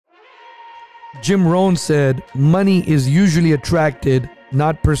Jim Rohn said, money is usually attracted,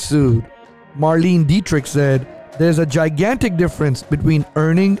 not pursued. Marlene Dietrich said, there's a gigantic difference between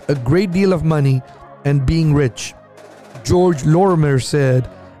earning a great deal of money and being rich. George Lorimer said,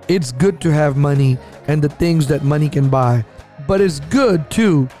 it's good to have money and the things that money can buy, but it's good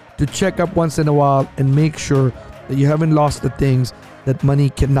too to check up once in a while and make sure that you haven't lost the things that money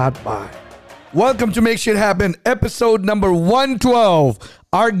cannot buy. Welcome to Make Shit Happen, episode number 112.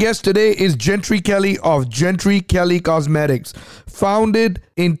 Our guest today is Gentry Kelly of Gentry Kelly Cosmetics. Founded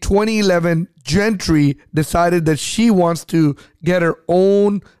in 2011, Gentry decided that she wants to get her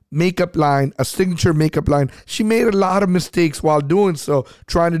own makeup line, a signature makeup line. She made a lot of mistakes while doing so,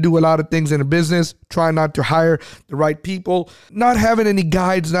 trying to do a lot of things in her business, trying not to hire the right people, not having any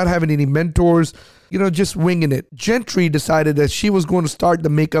guides, not having any mentors, just winging it. Gentry decided that she was going to start the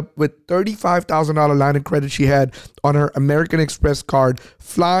makeup with $35,000 line of credit she had on her American Express card,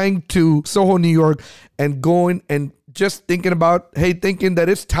 flying to Soho, New York, and going and just thinking that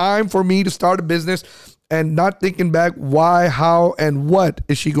it's time for me to start a business, and not thinking back why, how, and what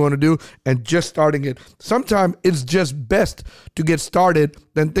is she going to do, and just starting it. Sometimes it's just best to get started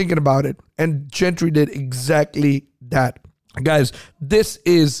than thinking about it. And Gentry did exactly that. Guys, this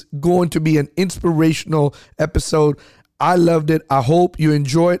is going to be an inspirational episode. I loved it. I hope you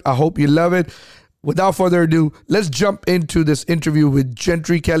enjoy it. I hope you love it. Without further ado, let's jump into this interview with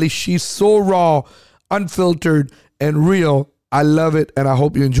Gentry Kelly. She's so raw, unfiltered, and real. I love it, and I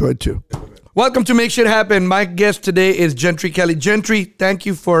hope you enjoy it too. Welcome to Make Shit Happen. My guest today is Gentry Kelly. Gentry, thank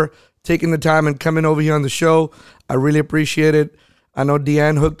you for taking the time and coming over here on the show. I really appreciate it. I know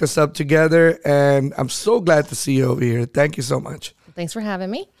Deanne hooked us up together, and I'm so glad to see you over here. Thank you so much. Thanks for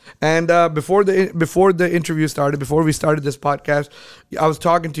having me. And before the interview started, before we started this podcast, I was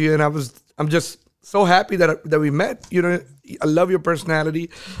talking to you, and I'm just so happy that we met. I love your personality,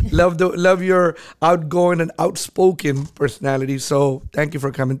 love your outgoing and outspoken personality. So thank you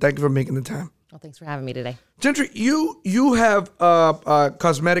for coming. Thank you for making the time. Well, thanks for having me today. Gentry, you have a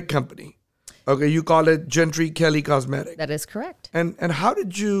cosmetic company. Okay, you call it Gentry Kelly Cosmetics. That is correct. And how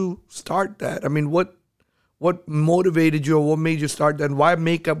did you start that? I mean, what motivated you, or what made you start that? And why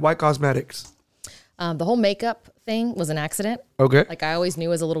makeup? Why cosmetics? The whole makeup thing was an accident. Okay. Like, I always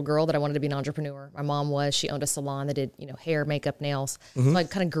knew as a little girl that I wanted to be an entrepreneur. My mom she owned a salon that did, hair, makeup, nails. So I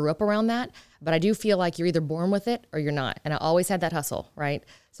kind of grew up around that. But I do feel like you're either born with it or you're not. And I always had that hustle, right?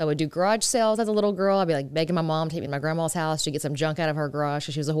 So I would do garage sales as a little girl. I'd be like begging my mom to take me to my grandma's house to get some junk out of her garage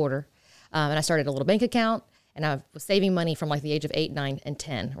because she was a hoarder. And I started a little bank account, and I was saving money from like the age of 8, 9, and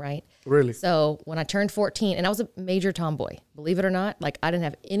 10, right? Really? So when I turned 14, and I was a major tomboy, believe it or not, like I didn't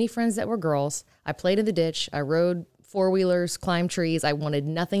have any friends that were girls. I played in the ditch. I rode four-wheelers, climbed trees. I wanted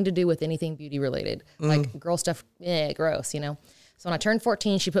nothing to do with anything beauty related. Like girl stuff, gross, So when I turned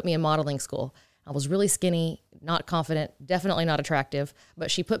 14, she put me in modeling school. I was really skinny, not confident, definitely not attractive,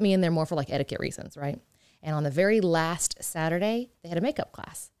 but she put me in there more for like etiquette reasons, right? And on the very last Saturday, they had a makeup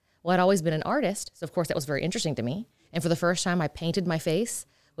class. Well, I'd always been an artist, so of course that was very interesting to me. And for the first time, I painted my face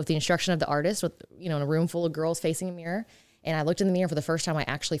with the instruction of the artist, with in a room full of girls facing a mirror. And I looked in the mirror for the first time. I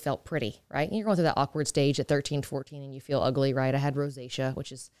actually felt pretty, right? And you're going through that awkward stage at 13, 14, and you feel ugly, right? I had rosacea,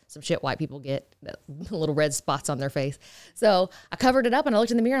 which is some shit white people get, that little red spots on their face. So I covered it up, and I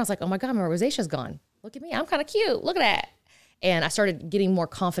looked in the mirror, and I was like, oh my God, my rosacea's gone. Look at me, I'm kind of cute. Look at that. And I started getting more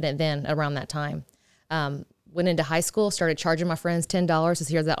confident then around that time. Went into high school, started charging my friends $10, because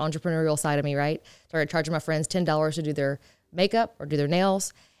here's that entrepreneurial side of me, right? Started charging my friends $10 to do their makeup or do their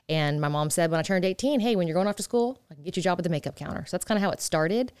nails. And my mom said when I turned 18, hey, when you're going off to school, I can get you a job at the makeup counter. So that's kind of how it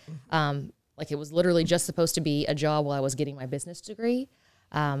started. Like it was literally just supposed to be a job while I was getting my business degree.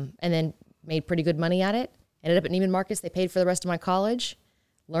 And then made pretty good money at it. Ended up at Neiman Marcus. They paid for the rest of my college.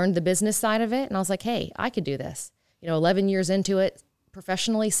 Learned the business side of it. And I was like, hey, I could do this. 11 years into it,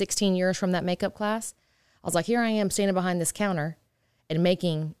 professionally, 16 years from that makeup class. I was like, here I am standing behind this counter and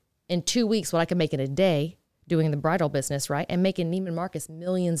making in 2 weeks what I could make in a day doing the bridal business, right? And making Neiman Marcus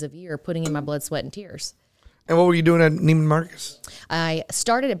millions a year, putting in my blood, sweat, and tears. And what were you doing at Neiman Marcus? I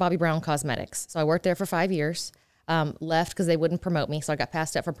started at Bobbi Brown Cosmetics. So I worked there for 5 years, left because they wouldn't promote me. So I got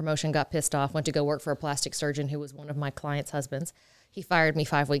passed up for promotion, got pissed off, went to go work for a plastic surgeon who was one of my client's husbands. He fired me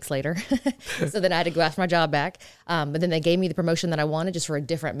 5 weeks later. So then I had to go after my job back. But then they gave me the promotion that I wanted just for a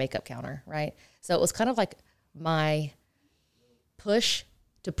different makeup counter, right? So it was kind of like my push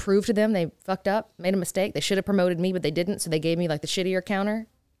to prove to them they fucked up, made a mistake. They should have promoted me, but they didn't. So they gave me like the shittier counter,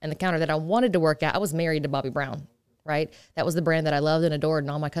 and the counter that I wanted to work at. I was married to Bobbi Brown, right? That was the brand that I loved and adored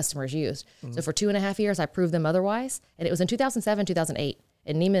and all my customers used. So for 2.5 years, I proved them otherwise. And it was in 2007, 2008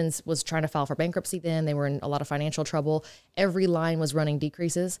 And Neiman's was trying to file for bankruptcy then. They were in a lot of financial trouble. Every line was running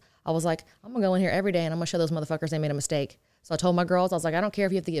decreases. I was like, I'm going to go in here every day and I'm going to show those motherfuckers they made a mistake. So I told my girls, I was like, I don't care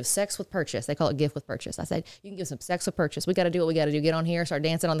if you have to give sex with purchase. They call it gift with purchase. I said, you can give some sex with purchase. We got to do what we got to do. Get on here, start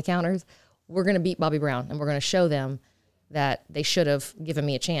dancing on the counters. We're going to beat Bobbi Brown and we're going to show them that they should have given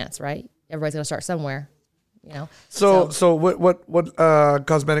me a chance, right? Everybody's going to start somewhere, you know? So what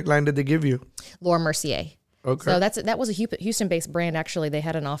cosmetic line did they give you? Laura Mercier. Okay. So that was a Houston-based brand. Actually, they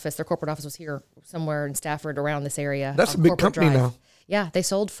had an office. Their corporate office was here somewhere in Stafford, around this area. That's a big company now. Yeah, they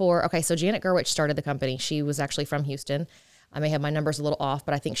sold for so Janet Gerwich started the company. She was actually from Houston. I may have my numbers a little off,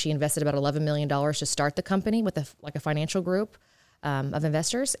 but I think she invested about $11 million to start the company with a financial group of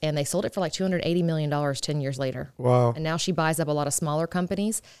investors, and they sold it for like $280 million 10 years later. Wow. And now she buys up a lot of smaller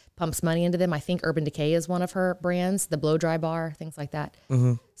companies, pumps money into them. I think Urban Decay is one of her brands, the blow dry bar, things like that.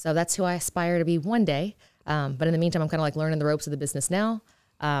 Mm-hmm. So that's who I aspire to be one day. But in the meantime, I'm kind of like learning the ropes of the business now.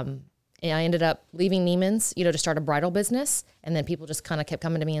 And I ended up leaving Neiman's, to start a bridal business. And then people just kind of kept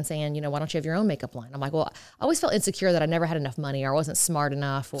coming to me and saying, why don't you have your own makeup line? I'm like, well, I always felt insecure that I never had enough money or I wasn't smart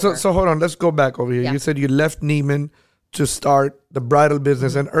enough. So hold on, let's go back over here. Yeah. You said you left Neiman to start the bridal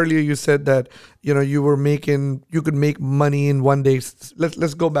business. And earlier you said that, you could make money in one day.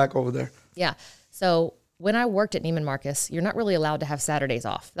 Let's go back over there. Yeah. So when I worked at Neiman Marcus, you're not really allowed to have Saturdays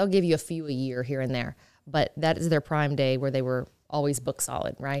off. They'll give you a few a year here and there, but that is their prime day where they were always book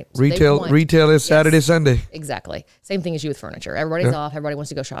solid, right? So retail is Saturday, Sunday. Exactly. Same thing as you with furniture. Everybody's off. Everybody wants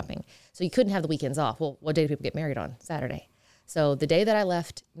to go shopping. So you couldn't have the weekends off. Well, what day do people get married on? Saturday. So the day that I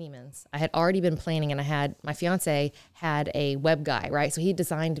left Neiman's, I had already been planning, and my fiance had a web guy, right? So he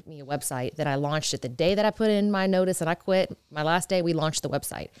designed me a website that I launched it the day that I put in my notice and I quit. My last day, we launched the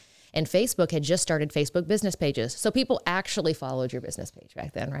website. And Facebook had just started Facebook business pages. So people actually followed your business page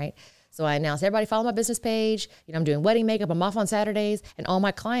back then, right? So I announced, everybody follow my business page. I'm doing wedding makeup. I'm off on Saturdays. And all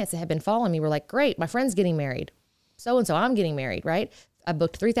my clients that had been following me were like, great, my friend's getting married. So-and-so, I'm getting married, right? I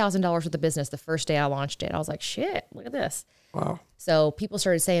booked $3,000 worth of business the first day I launched it. I was like, shit, look at this. Wow. So people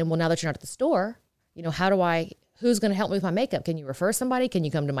started saying, well, now that you're not at the store, who's going to help me with my makeup? Can you refer somebody? Can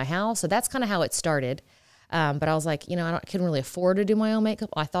you come to my house? So that's kind of how it started. But I was like, I couldn't really afford to do my own makeup.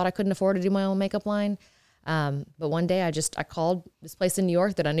 I thought I couldn't afford to do my own makeup line. But one day I called this place in New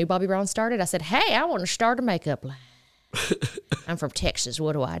York that I knew Bobbi Brown started. I said, hey, I want to start a makeup line. I'm from Texas.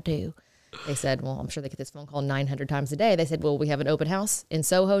 What do I do? They said, well, I'm sure they get this phone call 900 times a day. They said, well, we have an open house in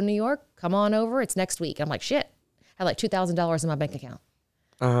Soho, New York. Come on over. It's next week. I'm like, shit. I had like $2,000 in my bank account.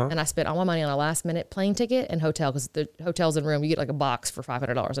 Uh-huh. And I spent all my money on a last minute plane ticket and hotel, because the hotels in room, you get like a box for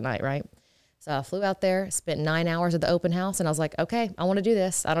 $500 a night, right? So I flew out there, spent 9 hours at the open house, and I was like, okay, I want to do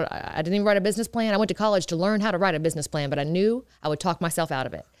this. I didn't even write a business plan. I went to college to learn how to write a business plan, but I knew I would talk myself out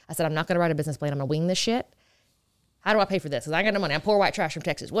of it. I said, I'm not going to write a business plan. I'm going to wing this shit. How do I pay for this? Because I ain't got no money. I'm poor white trash from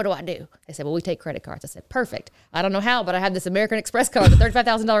Texas. What do I do? They said, well, we take credit cards. I said, perfect. I don't know how, but I had this American Express card, the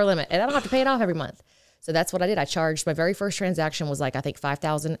 $35,000 limit, and I don't have to pay it off every month. So that's what I did. I charged, my very first transaction was like, I think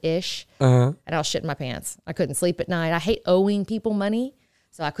 $5,000-ish, and I was shitting my pants. I couldn't sleep at night. I hate owing people money.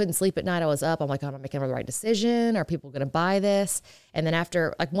 So I couldn't sleep at night. I was up. I'm like, am I making the right decision? Are people going to buy this? And then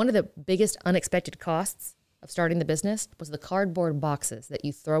after, like, one of the biggest unexpected costs of starting the business was the cardboard boxes that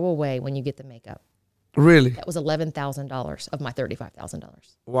you throw away when you get the makeup. Really? That was $11,000 of my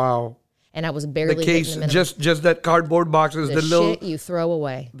 $35,000. Wow. And I was barely the case, hitting the minimum. just that cardboard boxes, the little shit you throw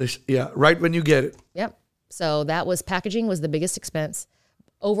away. Right when you get it. Yep. So packaging was the biggest expense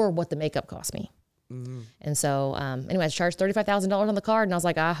over what the makeup cost me. Mm-hmm. And so, anyway, I charged $35,000 on the card, and I was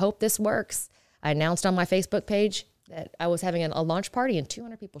like, I hope this works. I announced on my Facebook page that I was having a launch party, and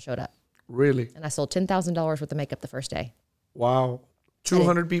 200 people showed up. Really? And I sold $10,000 worth of makeup the first day. Wow.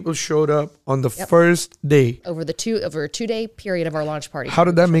 200 people showed up on the first day. Over a 2-day period of our launch party. How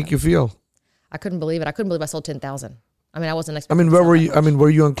did that make you feel? I couldn't believe it. I couldn't believe I sold 10,000. I mean, I wasn't expecting. Where were you? Were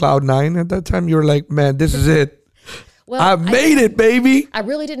you on cloud 9 at that time? You were like, man, this is it. Well, I made it, baby. I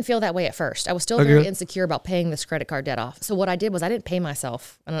really didn't feel that way at first. I was still very insecure about paying this credit card debt off. So what I did was I didn't pay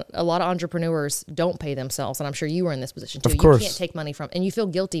myself. And a lot of entrepreneurs don't pay themselves. And I'm sure you were in this position too. Of course. You can't take money from, and you feel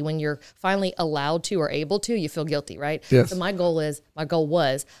guilty when you're finally allowed to or able to. You feel guilty, right? Yes. So my goal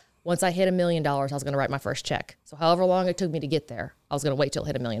was, once I hit $1 million, I was going to write my first check. So however long it took me to get there, I was going to wait till it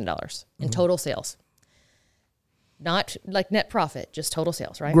hit $1 million in total sales. Not like net profit, just total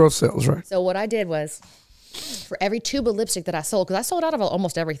sales, right? Gross sales, right? So what I did was, for every tube of lipstick that I sold, because I sold out of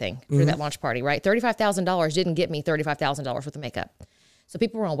almost everything through that launch party, right? $35,000 didn't get me $35,000 worth of makeup. So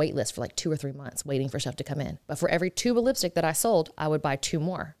people were on wait lists for like 2 or 3 months waiting for stuff to come in. But for every tube of lipstick that I sold, I would buy 2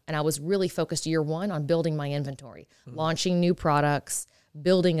 more. And I was really focused year 1 on building my inventory, launching new products,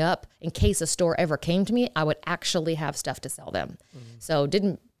 building up. In case a store ever came to me, I would actually have stuff to sell them. So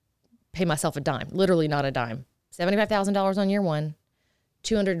didn't pay myself a dime, literally not a dime. $75,000 on year 1,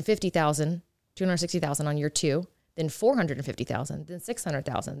 $260,000 on year 2, then $450,000, then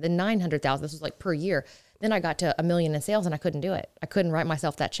 $600,000, then $900,000. This was like per year. Then I got to $1 million in sales and I couldn't do it. I couldn't write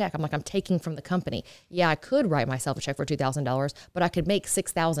myself that check. I'm like, I'm taking from the company. Yeah, I could write myself a check for $2,000, but I could make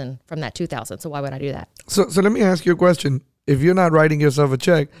 $6,000 from that $2,000. So why would I do that? So let me ask you a question. If you're not writing yourself a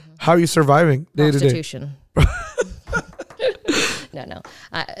check, how are you surviving day to day? Prostitution. No.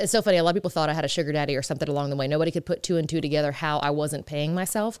 It's so funny. A lot of people thought I had a sugar daddy or something along the way. Nobody could put 2 and 2 together how I wasn't paying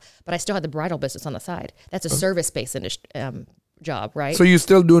myself, but I still had the bridal business on the side. That's a service-based job, right? So you're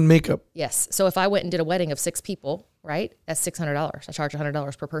still doing makeup? Yes. So if I went and did a wedding of 6 people, right, that's $600. I charge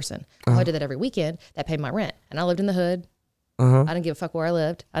 $100 per person. If I did that every weekend, that paid my rent. And I lived in the hood. I didn't give a fuck where I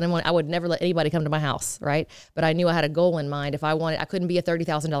lived. I would never let anybody come to my house, right? But I knew I had a goal in mind. If I couldn't be a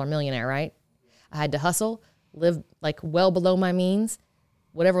 $30,000 millionaire, right? I had to hustle, live like well below my means.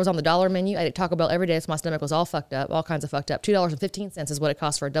 Whatever was on the dollar menu, I ate Taco Bell every day, so my stomach was all fucked up, all kinds of fucked up. $2.15 is what it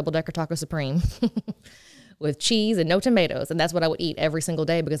cost for a double-decker taco supreme with cheese and no tomatoes. And that's what I would eat every single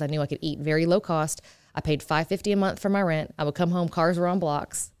day because I knew I could eat very low cost. I paid $550 a month for my rent. I would come home, cars were on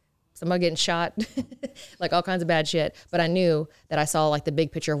blocks, somebody getting shot, like all kinds of bad shit. But I knew that I saw like the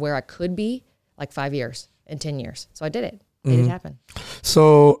big picture of where I could be like 5 years and 10 years. So I did it. Made it happen.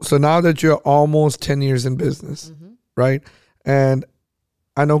 So now that you're almost 10 years in business, right? And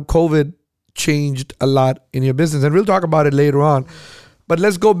I know COVID changed a lot in your business, and we'll talk about it later on. But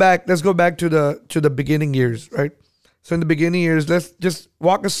let's go back to the beginning years, right? So in the beginning years, let's just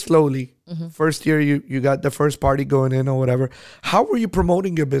walk us slowly. First year, you got the first party going in or whatever. How were you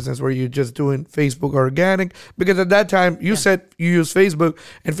promoting your business? Were you just doing Facebook organic? Because at that time, you said you used Facebook,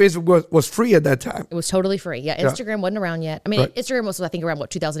 and Facebook was free at that time. It was totally free. Yeah, Instagram wasn't around yet. I mean, Instagram was, I think, around,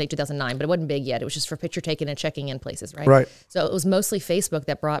 2008, 2009, but it wasn't big yet. It was just for picture taking and checking in places, right? Right. So it was mostly Facebook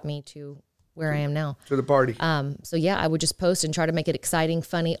that brought me to where I am now. To the party. So yeah, I would just post and try to make it exciting,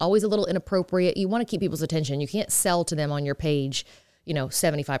 funny, always a little inappropriate. You want to keep people's attention. You can't sell to them on your page,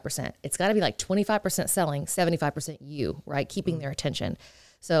 75%. It's got to be like 25% selling, 75% you, right? Keeping their attention.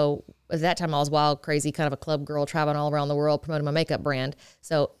 So at that time I was wild, crazy, kind of a club girl traveling all around the world promoting my makeup brand.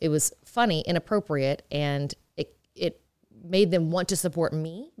 So it was funny, inappropriate, and it made them want to support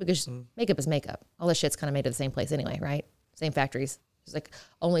me because makeup is makeup. All this shit's kind of made at the same place anyway, right? Same factories. There's like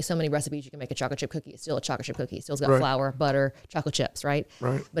only so many recipes you can make a chocolate chip cookie. It's still a chocolate chip cookie. It still's got flour, butter, chocolate chips, right?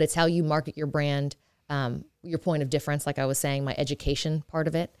 Right. But it's how you market your brand, your point of difference, like I was saying, my education part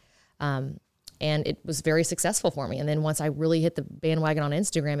of it. And it was very successful for me. And then once I really hit the bandwagon on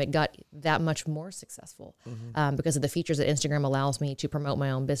Instagram, it got that much more successful because of the features that Instagram allows me to promote my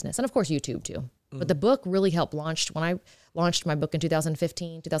own business. And of course, YouTube too. But the book really helped when I launched my book in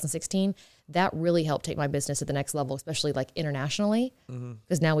 2015, 2016, that really helped take my business to the next level, especially like internationally,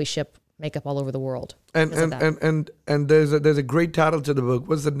 because now we ship makeup all over the world. And there's a great title to the book.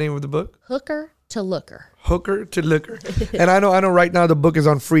 What's the name of the book? Hooker to Looker. Hooker to Looker. And I know right now the book is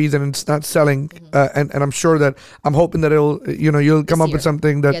on freeze and it's not selling. And I'm sure that I'm hoping that you'll come up with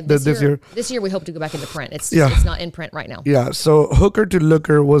something that this year. This year we hope to go back into print. It's not in print right now. Yeah. So Hooker to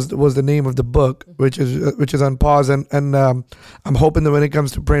Looker was the name of the book, which is on pause. And I'm hoping that when it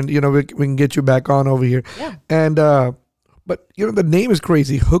comes to print, we can get you back on over here. Yeah. And, but the name is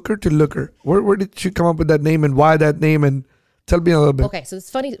crazy. Hooker to Looker. Where did you come up with that name and why that name? And tell me a little bit. Okay, so this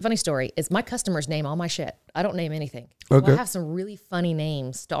funny story is my customers name all my shit. I don't name anything. Okay. So I have some really funny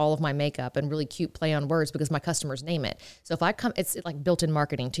names to all of my makeup and really cute play on words because my customers name it. So if I come, it's like built-in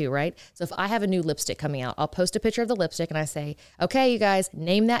marketing too, right? So if I have a new lipstick coming out, I'll post a picture of the lipstick and I say, okay, you guys,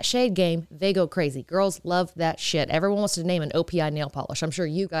 name that shade game. They go crazy. Girls love that shit. Everyone wants to name an OPI nail polish. I'm sure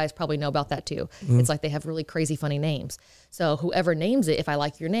you guys probably know about that too. It's like they have really crazy funny names. So whoever names it, if I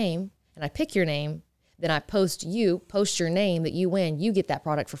like your name and I pick your name, then I post your name that you win, you get that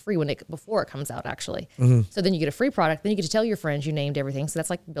product for free before it comes out actually. So then you get a free product, then you get to tell your friends you named everything. So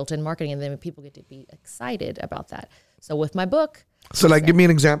that's like built-in marketing, and then people get to be excited about that. So with my book. So give me an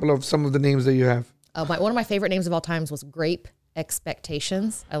example of some of the names that you have. One of my favorite names of all times was Grape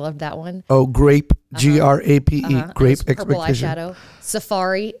Expectations. I loved that one. Oh, Grape, Grape, Grape Purple Expectation. eyeshadow.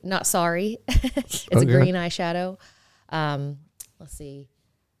 Safari, not sorry. It's a green eyeshadow. Let's see.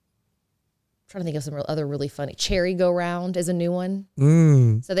 Trying to think of some other really funny. Cherry Go Round is a new one.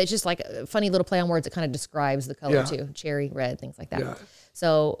 So that's just like a funny little play on words that kind of describes the color too. Cherry, red, things like that. Yeah.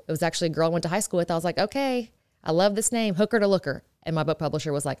 So it was actually a girl I went to high school with. I was like, okay, I love this name, Hooker to Looker. And my book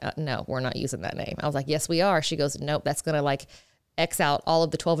publisher was like, no, we're not using that name. I was like, yes, we are. She goes, nope, that's going to like X out all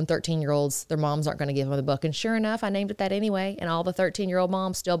of the 12 and 13-year-olds. Their moms aren't going to give them the book. And sure enough, I named it that anyway. And all the 13-year-old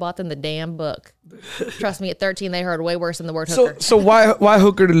moms still bought them the damn book. Trust me, at 13, they heard way worse than the word hooker. So why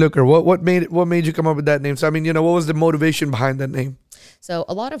Hooker to Looker? What made you come up with that name? So I mean, what was the motivation behind that name? So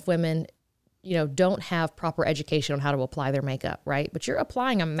a lot of women, don't have proper education on how to apply their makeup, right? But you're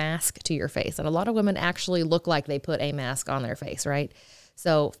applying a mask to your face. And a lot of women actually look like they put a mask on their face, right?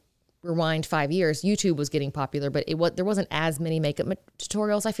 So rewind 5 years, YouTube was getting popular, but there wasn't as many makeup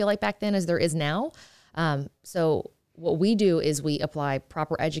tutorials, I feel like, back then as there is now. So what we do is we apply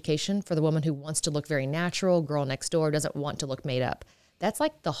proper education for the woman who wants to look very natural, girl next door, doesn't want to look made up. That's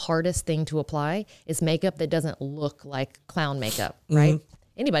like the hardest thing to apply is makeup that doesn't look like clown makeup, right? Mm-hmm.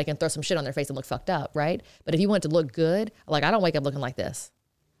 Anybody can throw some shit on their face and look fucked up, right? But if you want it to look good, like I don't wake up looking like this.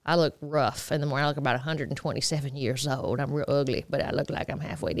 I look rough in the morning. I look about 127 years old. I'm real ugly, but I look like I'm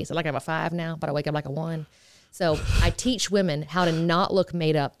halfway decent. Like I'm a 5 now, but I wake up like a 1. So I teach women how to not look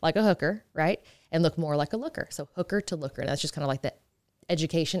made up like a hooker, right? And look more like a looker. So Hooker to Looker. And that's just kind of like the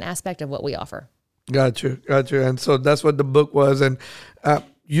education aspect of what we offer. Got you. And so that's what the book was. And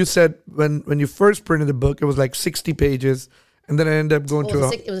you said when you first printed the book, it was like 60 pages. And then I ended up going it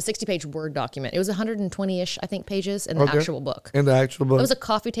was a 60-page Word document. It was 120-ish, I think, pages in the actual book. In the actual book. It was a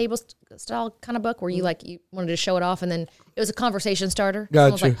coffee table style kind of book where you wanted to show it off. And then it was a conversation starter.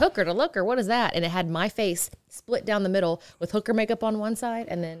 Someone was like, Hooker to Looker, what is that? And it had my face split down the middle with hooker makeup on one side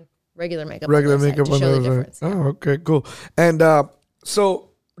and then regular makeup on the other side to show the difference. Oh, okay, cool. And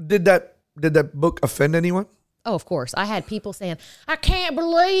so did that book offend anyone? Oh, of course. I had people saying, I can't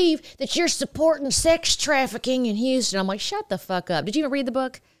believe that you're supporting sex trafficking in Houston. I'm like, shut the fuck up. Did you even read the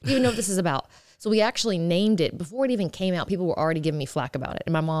book? Do you even know what this is about? So we actually named it. Before it even came out, people were already giving me flack about it.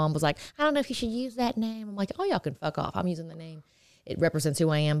 And my mom was like, I don't know if you should use that name. I'm like, oh, y'all can fuck off. I'm using the name. It represents who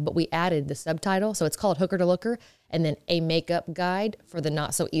I am. But we added the subtitle. So it's called Hooker to Looker. And then a makeup guide for the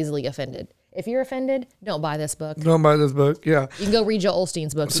not so easily offended. If you're offended, don't buy this book. Don't buy this book. Yeah. You can go read Joel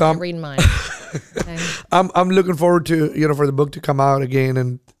Osteen's book. You can read mine. Okay? I'm looking forward to, for the book to come out again.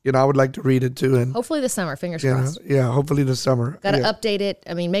 And, I would like to read it too. And hopefully this summer, fingers crossed. Yeah, hopefully this summer. Got to update it.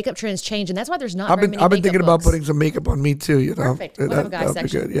 I mean, makeup trends change. And that's why there's not I've been thinking books. about putting some makeup on me too. Perfect. We'll have a guy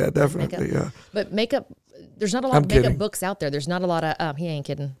section. Be good. Yeah, definitely. Yeah. But makeup, there's not a lot of makeup books out there. There's not a lot of, he ain't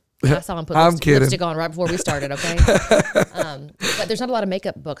kidding. I saw him put lipstick on right before we started, okay? But there's not a lot of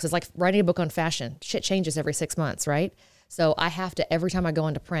makeup books. It's like writing a book on fashion. Shit changes every 6 months, right? So I have to, every time I go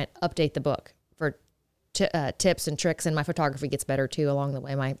into print, update the book for tips and tricks, and my photography gets better too along the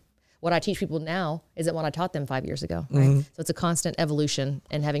way. What I teach people now isn't what I taught them 5 years ago, right? Mm-hmm. So it's a constant evolution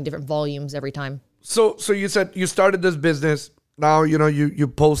and having different volumes every time. So you said you started this business. Now, you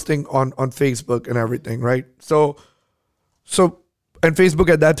posting on Facebook and everything, right? So and Facebook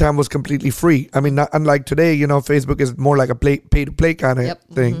at that time was completely free. I mean, not unlike today, Facebook is more like a pay-to-play kind of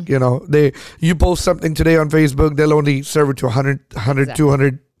thing. Mm-hmm. You post something today on Facebook, they'll only serve it to 100, exactly.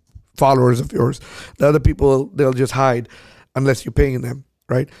 200 followers of yours. The other people, they'll just hide unless you're paying them,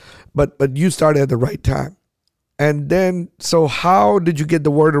 right? But you started at the right time. And then, so how did you get the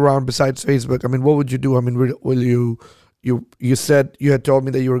word around besides Facebook? I mean, what would you do? I mean, will you... You said you had told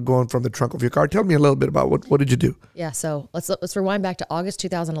me that you were going from the trunk of your car. Tell me a little bit about what did you do? Yeah, so let's rewind back to August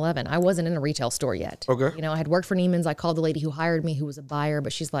 2011. I wasn't in a retail store yet. Okay. I had worked for Neiman's. I called the lady who hired me, who was a buyer,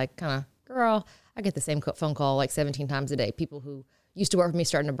 but she's like, kind of, girl, I get the same phone call like 17 times a day. People who used to work for me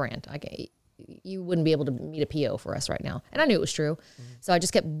starting a brand. You wouldn't be able to meet a PO for us right now. And I knew it was true. Mm-hmm. So I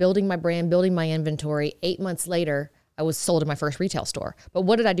just kept building my brand, building my inventory. 8 months later, I was sold in my first retail store. But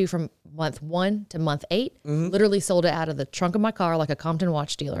what did I do from month 1 to month 8? Mm-hmm. Literally sold it out of the trunk of my car like a Compton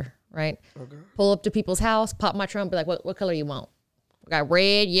watch dealer, right? Okay. Pull up to people's house, pop my trunk, be like, what color you want? I got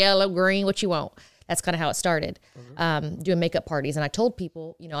red, yellow, green, what you want? That's kind of how it started, doing makeup parties. And I told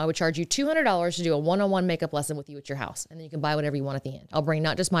people, I would charge you $200 to do a one-on-one makeup lesson with you at your house. And then you can buy whatever you want at the end. I'll bring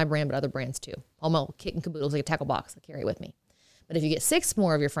not just my brand, but other brands too. All my kit and caboodles, like a tackle box I carry with me. But if you get 6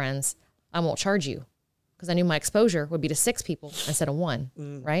 more of your friends, I won't charge you. Because I knew my exposure would be to 6 people instead of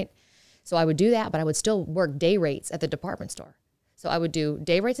 1, right? So I would do that, but I would still work day rates at the department store. So I would do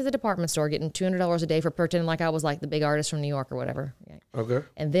day rates at the department store, getting $200 a day for pretending like I was like the big artist from New York or whatever. Right? Okay.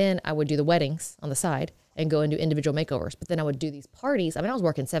 And then I would do the weddings on the side and go and do individual makeovers. But then I would do these parties. I mean, I was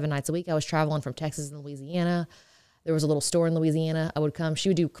working 7 nights a week. I was traveling from Texas and Louisiana. There was a little store in Louisiana. I would come. She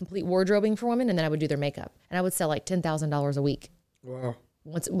would do complete wardrobing for women, and then I would do their makeup. And I would sell like $10,000 a week. Wow.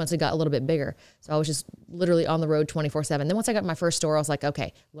 Once it got a little bit bigger. So I was just literally on the road 24/7. Then once I got my first store, I was like,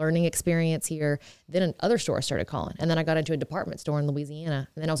 okay, learning experience here. Then other stores started calling. And then I got into a department store in Louisiana.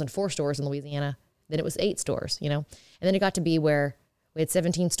 And then I was in 4 stores in Louisiana. Then it was 8 stores, you know? And then it got to be where we had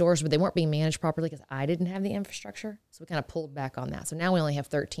 17 stores, but they weren't being managed properly because I didn't have the infrastructure. So we kind of pulled back on that. So now we only have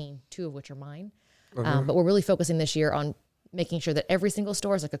 13, 2 of which are mine. But we're really focusing this year on making sure that every single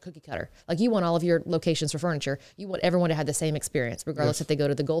store is like a cookie cutter. Like you want all of your locations for furniture. You want everyone to have the same experience, regardless if they go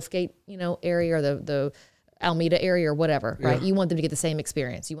to the Gulf Gate, you know, area or the Almeida area or whatever, right? You want them to get the same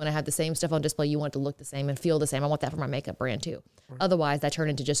experience. You want to have the same stuff on display. You want it to look the same and feel the same. I want that for my makeup brand too. Otherwise, that turn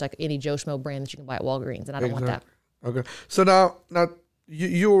into just like any Joe Schmo brand that you can buy at Walgreens, and I don't want that. Okay. So now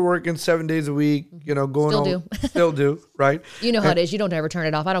you were working 7 days a week, you know, going still do, right? You know how it is. You don't ever turn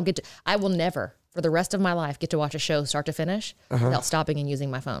it off. I will never, for the rest of my life, get to watch a show start to finish without stopping and using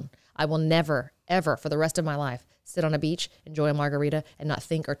my phone. I will never, ever, for the rest of my life, sit on a beach, enjoy a margarita, and not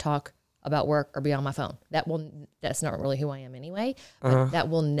think or talk about work or be on my phone. That's not really who I am anyway. But I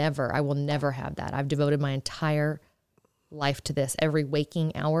will never have that. I've devoted my entire life to this. Every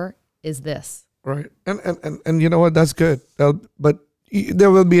waking hour is this. Right. And you know what? That's good. But there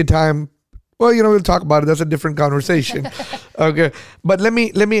will be a time, well, you know, we'll talk about it. That's a different conversation. Okay. But let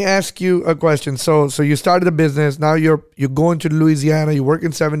me ask you a question. So you started a business. Now you're going to Louisiana. You're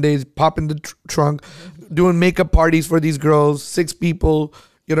working 7 days, popping the trunk, doing makeup parties for these girls, 6 people.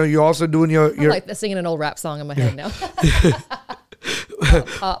 You know, you're also doing your I'm like singing an old rap song in my head now.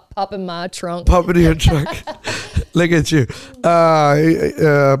 Pop in my trunk. Pop in your trunk. Look at you.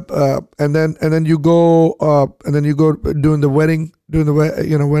 And then you go doing the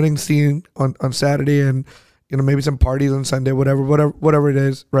wedding scene on Saturday, and you know, maybe some parties on Sunday, whatever it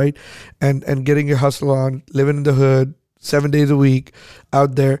is, right? And getting your hustle on, living in the hood, 7 days a week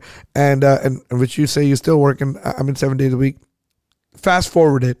out there, and which you say you're still working. I mean, 7 days a week. Fast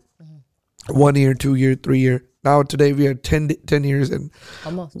forward it, 1 year, 2 year, 3 year. Now today we are 10 years in.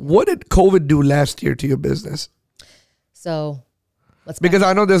 Almost. What did COVID do last year to your business? So because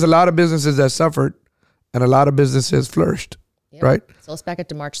I know there's a lot of businesses that suffered and a lot of businesses flourished, right? So let's back it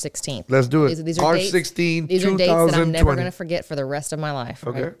to March 16th. Let's do it. These are March dates, 16, These 2020. are dates that I'm never going to forget for the rest of my life.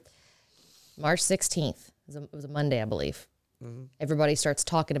 Okay. Right? March 16th. It was a Monday, I believe. Everybody starts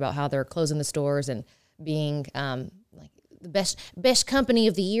talking about how they're closing the stores and being like the best company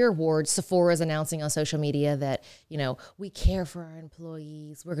of the year award. Sephora's announcing on social media that, you know, we care for our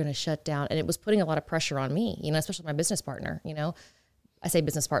employees. We're going to shut down. And it was putting a lot of pressure on me, you know, especially my business partner, you know. I say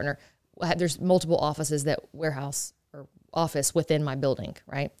business partner. There's multiple offices warehouse or office within my building,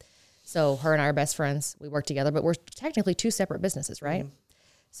 right? So her and I are best friends. We work together, but we're technically 2 separate businesses, right?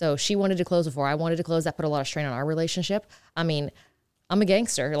 So she wanted to close before I wanted to close. That put a lot of strain on our relationship. I mean, I'm a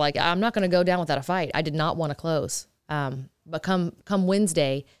gangster. Like, I'm not going to go down without a fight. I did not want to close. But come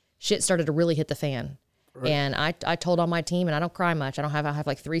Wednesday, shit started to really hit the fan. Right. And I told all my team, and I don't cry much. I have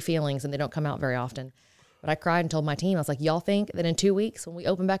like 3 feelings, and they don't come out very often. But I cried and told my team, I was like, y'all think that in 2 weeks, when we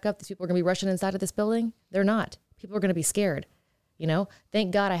open back up, these people are going to be rushing inside of this building? They're not. People are going to be scared. You know,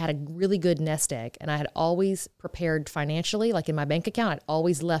 thank God I had a really good nest egg, and I had always prepared financially, like in my bank account. I'd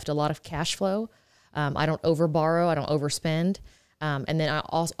always left a lot of cash flow. I don't overborrow. I don't overspend. And then I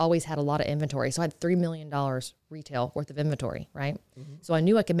also always had a lot of inventory. So I had $3 million retail worth of inventory, right? So I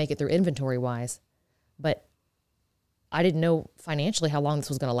knew I could make it through inventory wise, but I didn't know financially how long this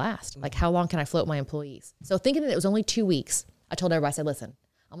was going to last. Like, how long can I float my employees? So thinking that it was only 2 weeks, I told everybody, I said, listen,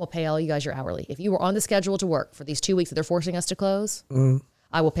 I'm going to pay all you guys your hourly. If you were on the schedule to work for these 2 weeks that they're forcing us to close,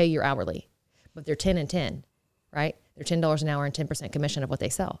 I will pay your hourly. But they're 10 and 10, right? They're $10 an hour and 10% commission of what they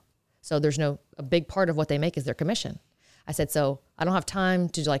sell. So a big part of what they make is their commission. I said, so I don't have time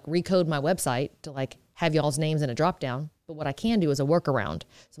to like recode my website to like have y'all's names in a drop down, but what I can do is a workaround.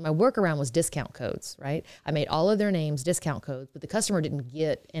 So my workaround was discount codes, right? I made all of their names discount codes, but the customer didn't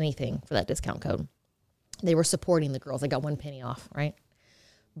get anything for that discount code. They were supporting the girls. They got 1 penny off, right?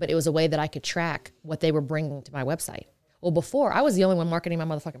 But it was a way that I could track what they were bringing to my website. Well, before, I was the only one marketing my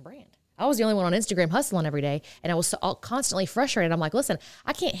motherfucking brand. I was the only one on Instagram hustling every day, and I was constantly frustrated. I'm like, listen,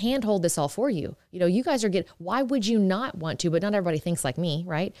 I can't handhold this all for you. You know, you guys why would you not want to? But not everybody thinks like me,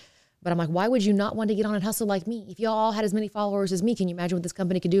 right? But I'm like, why would you not want to get on and hustle like me? If you all had as many followers as me, can you imagine what this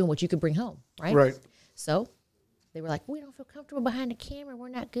company could do and what you could bring home, right? Right. So they were like, we don't feel comfortable behind the camera. We're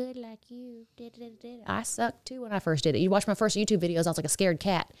not good like you. I sucked too when I first did it. You watch my first YouTube videos, I was like a scared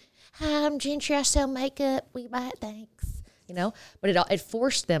cat. Hi, I'm Gentry. I sell makeup. We buy it. Thanks. You know, but it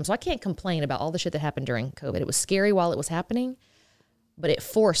forced them. So I can't complain about all the shit that happened during COVID. It was scary while it was happening, but it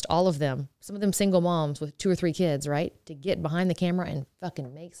forced all of them, some of them single moms with 2 or 3 kids, right, to get behind the camera and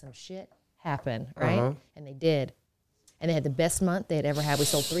fucking make some shit happen, right? And they did. And they had the best month they had ever had. We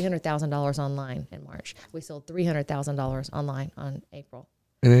sold $300,000 online in March. We sold $300,000 online on April.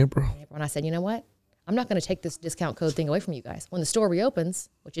 In April. And I said, you know what? I'm not going to take this discount code thing away from you guys. When the store reopens,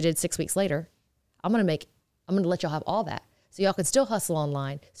 which it did 6 weeks later, I'm going to let y'all have all that. So y'all can still hustle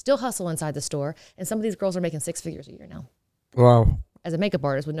online, still hustle inside the store. And some of these girls are making 6 figures a year now. Wow. As a makeup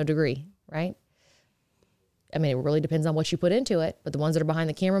artist with no degree, right? I mean, it really depends on what you put into it. But the ones that are behind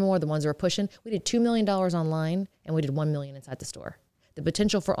the camera more, the ones that are pushing, we did $2 million online and we did $1 million inside the store. The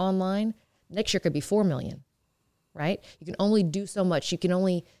potential for online next year could be $4 million, right? You can only do so much. You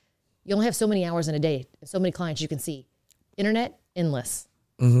only have so many hours in a day, so many clients you can see. Internet, endless.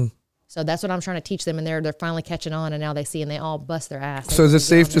 Mm-hmm. So that's what I'm trying to teach them, and they're finally catching on, and now they see and they all bust their ass. So is it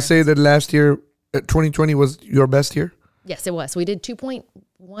safe to say that last year, 2020 was your best year? Yes, it was. So we did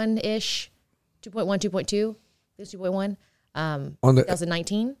 2.1-ish, 2.1, 2.2. It was 2.1. On the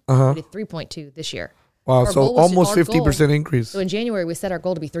 2019, we did 3.2 this year. Wow, so almost 50% increase. So in January, we set our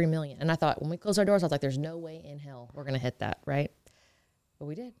goal to be 3 million. And I thought when we closed our doors, I was like, there's no way in hell we're going to hit that, right? But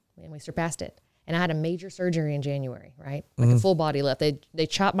we did, and we surpassed it. And I had a major surgery in January, right? Like a full body lift. They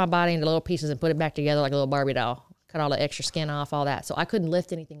chopped my body into little pieces and put it back together like a little Barbie doll. Cut all the extra skin off, all that. So I couldn't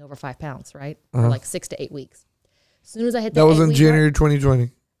lift anything over 5 pounds, right? For like 6 to 8 weeks. As soon as I hit that was in January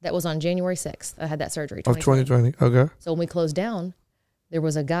 2020. That was on January 6th. I had that surgery. Of 2020. Okay. So when we closed down, there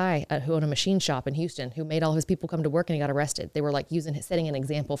was a guy who owned a machine shop in Houston who made all his people come to work and he got arrested. They were like setting an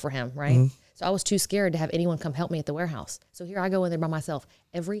example for him, right? So I was too scared to have anyone come help me at the warehouse. So here I go in there by myself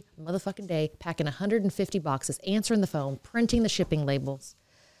every motherfucking day, packing 150 boxes, answering the phone, printing the shipping labels,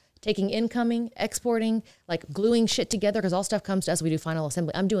 taking incoming, exporting, like gluing shit together because all stuff comes to us. We do final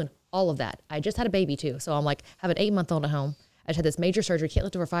assembly. I'm doing all of that. I just had a baby too. So I'm like, have an 8-month-old at home. I just had this major surgery, can't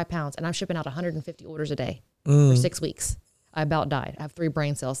lift over 5 pounds, and I'm shipping out 150 orders a day for 6 weeks. I about died. I have 3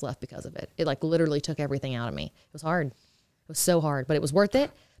 brain cells left because of it. It like literally took everything out of me. It was hard. It was so hard, but it was worth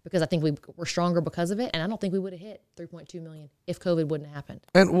it because I think we were stronger because of it. And I don't think we would have hit 3.2 million if COVID wouldn't have happened.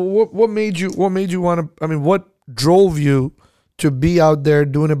 And what made you want to, I mean, what drove you to be out there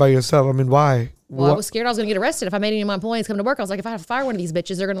doing it by yourself? I mean, why? Well, I was scared I was going to get arrested if I made any of my employees come to work. I was like, if I have to fire one of these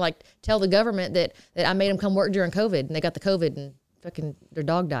bitches, they're going to like tell the government that I made them come work during COVID and they got the COVID and fucking their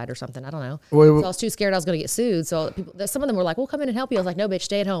dog died or something. I don't know. So I was too scared I was going to get sued. So some of them were like, we'll come in and help you. I was like, no, bitch,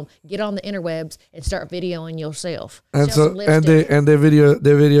 stay at home. Get on the interwebs and start videoing yourself. And they video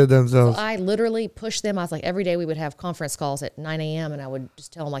themselves. So I literally pushed them. I was like, every day we would have conference calls at 9 a.m. and I would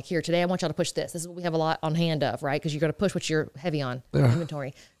just tell them like, here, today I want y'all to push this. This is what we have a lot on hand of, right? Because you're going to push what you're heavy on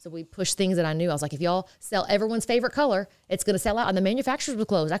inventory. So we pushed things that I knew. I was like, if y'all sell everyone's favorite color, it's going to sell out. And the manufacturers were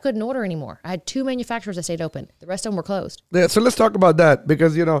closed. I couldn't order anymore. I had 2 manufacturers that stayed open. The rest of them were closed. Yeah, so let's talk about that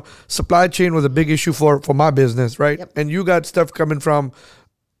because, you know, supply chain was a big issue for my business, right? Yep. And you got stuff coming from,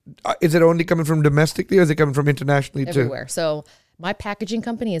 is it only coming from domestically or is it coming from internationally too? Everywhere. So my packaging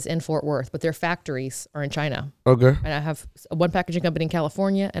company is in Fort Worth, but their factories are in China. Okay. And I have one packaging company in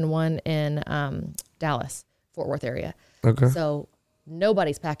California and one in Dallas, Fort Worth area. Okay. So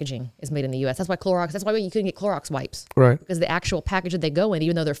nobody's packaging is made in the U.S. That's why you couldn't get Clorox wipes. Right. Because the actual package that they go in,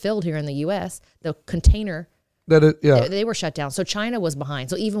 even though they're filled here in the U.S., the container, they were shut down. So China was behind.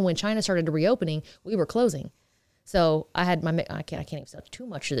 So even when China started reopening, we were closing. So I had I can't even sell too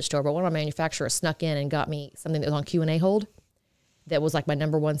much to the store, but one of my manufacturers snuck in and got me something that was on Q&A hold that was like my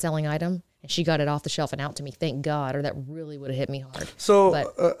number 1 selling item. And she got it off the shelf and out to me. Thank God, or that really would have hit me hard. So,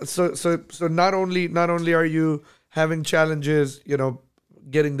 so not only are you having challenges, you know,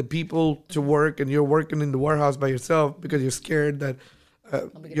 getting the people to work, and you're working in the warehouse by yourself because you're scared that I'll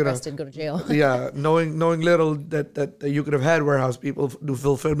get arrested and go to jail. Yeah, knowing little that you could have had warehouse people do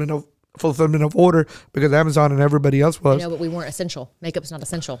fulfillment of order because Amazon and everybody else was. I know, but we weren't essential. Makeup's not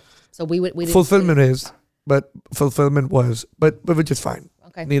essential, so we didn't fulfillment is, but fulfillment was, but which is fine.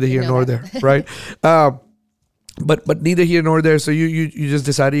 Okay, neither here nor there, right? But neither here nor there. So you just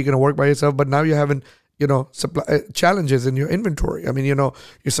decided you're gonna work by yourself, but now you're having, you know, supply challenges in your inventory. I mean, you know,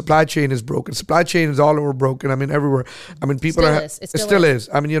 your supply chain is broken. Supply chain is all over broken. I mean, everywhere. I mean, people it still is.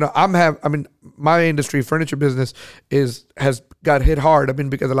 I mean, you know, my industry, furniture business has got hit hard. I mean,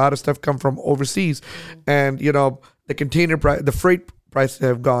 because a lot of stuff come from overseas, and you know, the container price, the freight prices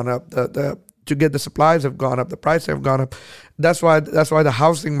have gone up. To get the supplies have gone up. The prices have gone up. That's why the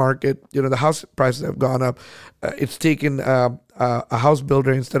housing market, you know, the house prices have gone up. It's taken a house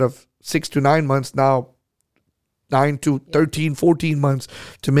builder, instead of 6 to 9 months, now 9 to 13, 14 months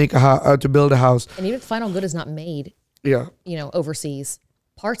to make to build a house. And even if final good is not made, you know, overseas,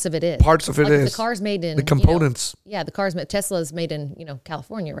 parts of it is. Parts of it like is. The car's made in the components. The car's made. Tesla's made in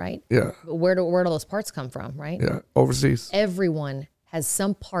California, right? Yeah. But where do all those parts come from, right? Yeah, overseas. Everyone has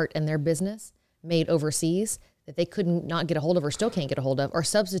some part in their business made overseas that they couldn't not get a hold of or still can't get a hold of, or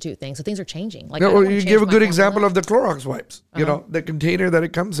substitute things. So things are changing. Like, Yeah, I don't well, wanna you change give a my good formula. example of the Clorox wipes. You know, the container that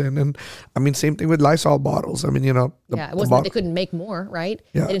it comes in, and I mean, same thing with Lysol bottles. I mean, you know, It wasn't that they couldn't make more, right?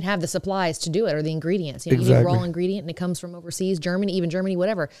 Yeah. They didn't have the supplies to do it or the ingredients. You know, you need a Exactly. raw ingredient and it comes from overseas, Germany,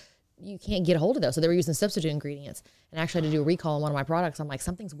 whatever. You can't get a hold of those. So they were using substitute ingredients. And I actually had to do a recall on one of my products. I'm like,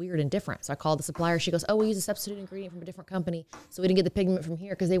 something's weird and different. So I called the supplier. She goes, oh, we use a substitute ingredient from a different company. So we didn't get the pigment from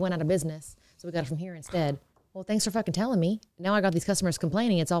here because they went out of business. So we got it from here instead. Well, thanks for fucking telling me. Now I got these customers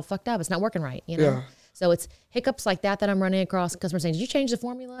complaining. It's all fucked up. It's not working right, you know? Yeah. So it's hiccups like that I'm running across. Customers saying, did you change the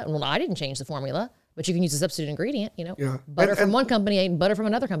formula? Well, I didn't change the formula, but you can use a substitute ingredient, you know? Yeah. Butter And- from and- one company ain't butter from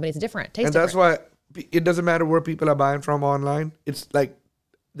another company. It's different. Tastes and that's different. why it doesn't matter where people are buying from online. It's like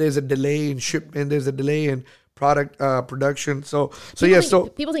there's a delay in shipment, there's a delay in product production. So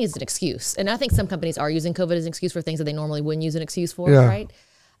People think it's an excuse. And I think some companies are using COVID as an excuse for things that they normally wouldn't use an excuse for, Yeah. right?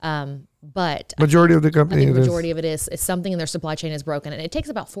 But majority of the I company think it the is. majority of it is something in their supply chain is broken. And it takes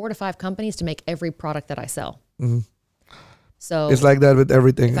about 4 to 5 companies to make every product that I sell. So It's like that with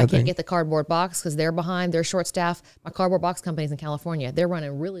everything. if I I can't think. get the cardboard box because they're behind, they're short staff. My cardboard box company's in California. They're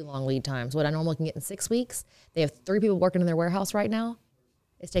running really long lead times. What I normally can get in 6 weeks, they have 3 people working in their warehouse right now.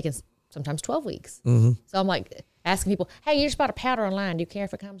 It's taking sometimes 12 weeks. So I'm like asking people, hey, you just bought a powder online. Do you care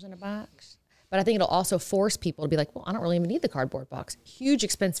if it comes in a box? But I think it'll also force people to be like, well, I don't really even need the cardboard box. Huge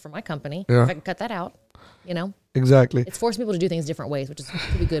expense for my company. Yeah. If I can cut that out, you know, Exactly. it's forced people to do things different ways, which is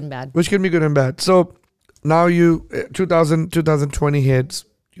could be good and bad. Which can be good and bad. So now 2020 hits,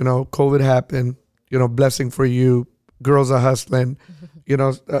 you know, COVID happened, you know, blessing for you. Girls are hustling, you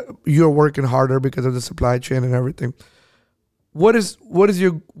know, you're working harder because of the supply chain and everything. What are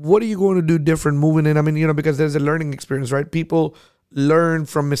you going to do different moving in? I mean, you know, because there's a learning experience, right? People learn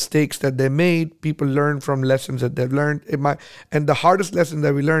from mistakes that they made. People learn from lessons that they've learned. And the hardest lesson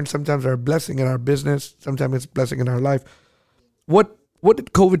that we learn sometimes are a blessing in our business. Sometimes it's a blessing in our life. What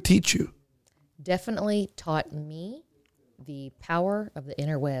did COVID teach you? Definitely taught me the power of the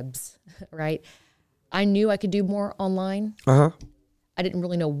interwebs, right? I knew I could do more online. Uh-huh. I didn't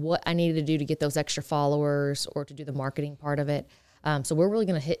really know what I needed to do to get those extra followers or to do the marketing part of it. So we're really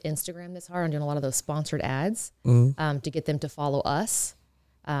going to hit Instagram this hard. I'm doing a lot of those sponsored ads to get them to follow us.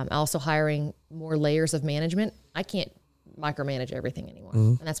 Also hiring more layers of management. I can't micromanage everything anymore.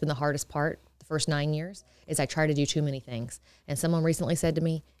 And that's been the hardest part the first 9 years is I try to do too many things. And someone recently said to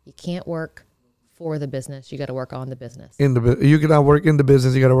me, you can't work for the business. You got to work on the business. You cannot work in the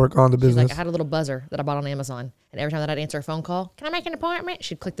business. You got to work on the She's business. like, I had a little buzzer that I bought on Amazon. And every time that I'd answer a phone call, can I make an appointment?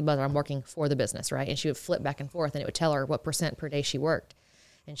 She'd click the buzzer. I'm working for the business, right? And she would flip back and forth and it would tell her what % per day she worked.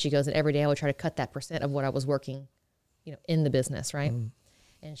 And she goes, and every day I would try to cut that % of what I was working, you know, in the business, right?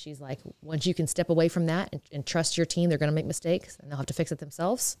 And she's like, once you can step away from that and trust your team, they're going to make mistakes and they'll have to fix it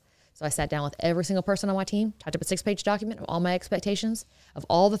themselves. So I sat down with every single person on my team, typed up a 6-page document of all my expectations of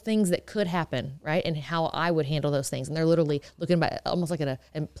all the things that could happen, right? And how I would handle those things. And they're literally looking at almost like an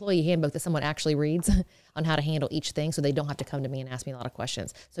employee handbook that someone actually reads on how to handle each thing so they don't have to come to me and ask me a lot of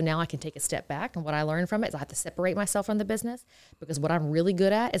questions. So now I can take a step back, and what I learned from it is I have to separate myself from the business because what I'm really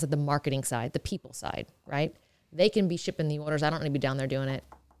good at is at the marketing side, the people side, right? They can be shipping the orders. I don't need to be down there doing it.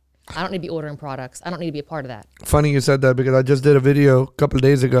 I don't need to be ordering products. I don't need to be a part of that. Funny you said that because I just did a video a couple of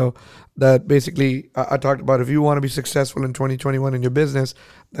days ago that basically I talked about if you want to be successful in 2021 in your business,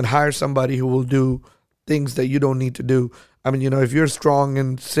 then hire somebody who will do things that you don't need to do. I mean, you know, if you're strong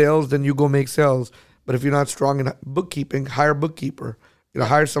in sales, then you go make sales. But if you're not strong in bookkeeping, hire a bookkeeper. You know,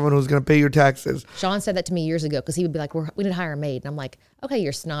 hire someone who's going to pay your taxes. Sean said that to me years ago because he would be like, we need to hire a maid. And I'm like, okay,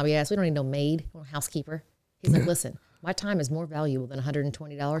 you're snobby ass. We don't need no maid, no housekeeper. He's like, listen, my time is more valuable than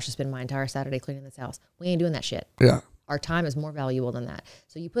 $120 to spend my entire Saturday cleaning this house. We ain't doing that shit. Yeah. Our time is more valuable than that.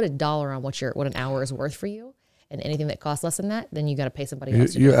 So you put $1 on what an hour is worth for you, and anything that costs less than that, then you got to pay somebody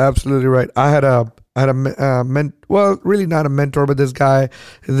else to do You're it. absolutely right. I had a really not a mentor, but this guy,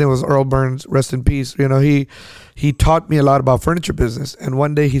 his name was Earl Burns, rest in peace. You know, he taught me a lot about furniture business. And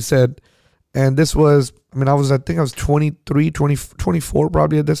one day he said, and this was, I think I was 23, 24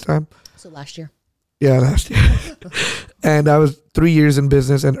 probably at this time. So last year. Yeah, last year. And I was 3 years in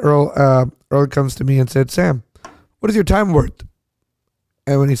business, and Earl comes to me and said, Sam, what is your time worth?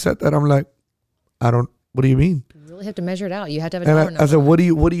 And when he said that, I'm like, what do you mean? You really have to measure it out. You have to have a And dollar I number.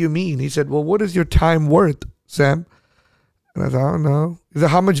 said, what do you mean? He said, well, what is your time worth, Sam? And I said, I don't know. He said,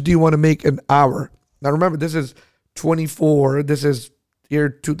 how much do you want to make an hour? Now remember, this is 24. This is year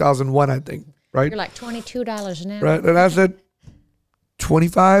 2001, I think, right? You're like $22 an hour. Right. And I said,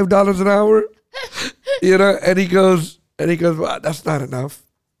 $25 an hour? You know, and he goes, well, that's not enough.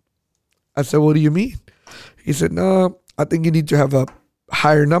 I said, what do you mean? He said, no, I think you need to have a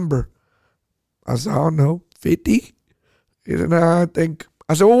higher number. I said, I don't know, 50? He said, no,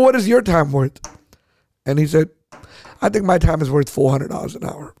 I said, well, what is your time worth? And he said, I think my time is worth $400 an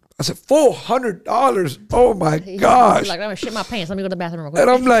hour. I said, $400? Oh my gosh. He's like, I'm gonna shit my pants. Let me go to the bathroom real quick. And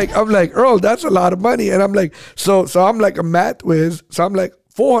I'm like, Earl, that's a lot of money. And I'm like, so I'm like a math whiz. So I'm like,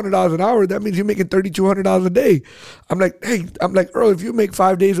 $400 an hour, that means you're making $3,200 a day. I'm like, Earl, if you make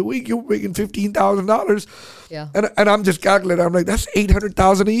 5 days a week, you're making $15,000. Yeah. And I'm just calculating. I'm like, that's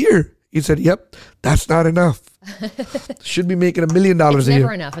 $800,000 a year. He said, yep, that's not enough. Should be making $1 million a year. It's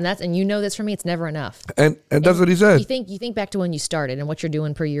never enough. And you know this from me, it's never enough. And that's what he said. You think back to when you started and what you're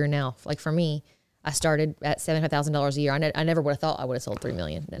doing per year now. Like for me, I started at $75,000 a year. I never would have thought I would have sold $3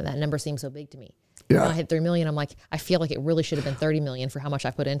 million. That number seems so big to me. Yeah. When I hit $3 million, I'm like, I feel like it really should have been $30 million for how much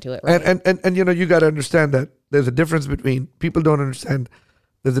I put into it. Right? And you got to understand that there's a difference between, people don't understand,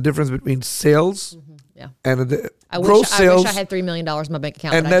 there's a difference between sales and gross sales. I wish I had $3 million in my bank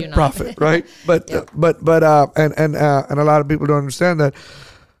account and but I do net not. profit, right? But and a lot of people don't understand that.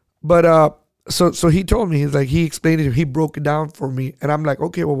 But so he told me, he's like, he explained it, he broke it down for me, and I'm like,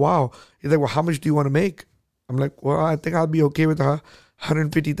 okay, well, wow. He's like, well, how much do you want to make? I'm like, well, I think I'll be okay with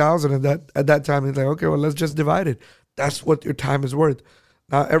 $150,000 at that time. He's like, okay, well, let's just divide it. That's what your time is worth.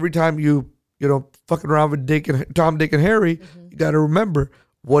 Now, every time you fucking around with Tom, Dick, and Harry, you got to remember,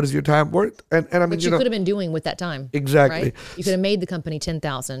 what is your time worth? And I mean, Which you could have been doing with that time. Exactly. Right? You could have made the company $10,000,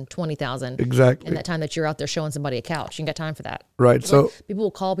 $20,000. Exactly. In that time that you're out there showing somebody a couch. You ain't got time for that. Right. So people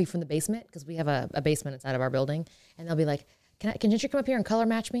will call me from the basement because we have a basement inside of our building, and they'll be like, can Ginger come up here and color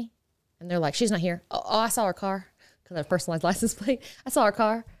match me? And they're like, she's not here. Oh, I saw her car because I have a personalized license plate. I saw her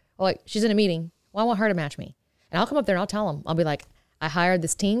car. Oh, like, she's in a meeting. Well, I want her to match me. And I'll come up there and I'll tell them. I'll be like, I hired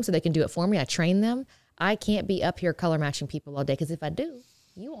this team so they can do it for me. I train them. I can't be up here color matching people all day because if I do,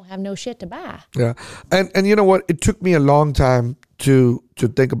 you won't have no shit to buy. Yeah. And you know what? It took me a long time to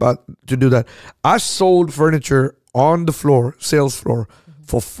think about, to do that. I sold furniture on the floor, sales floor,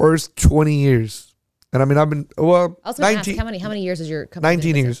 for first 20 years. And I mean, I've been, well, I was going to ask, how many years is your company?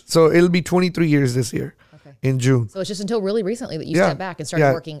 19 years. So it'll be 23 years this year. Okay. In June. So it's just until really recently that you stepped back and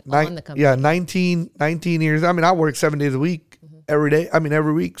started working on the company. Yeah, 19 years. I mean, I work 7 days a week, every day. I mean,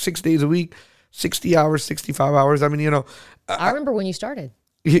 every week, 6 days a week, 60 hours, 65 hours. I mean, I remember when you started.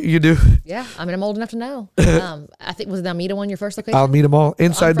 You do? Yeah. I mean, I'm old enough to know. I think, was the Almeida one your first location? Almeida Mall,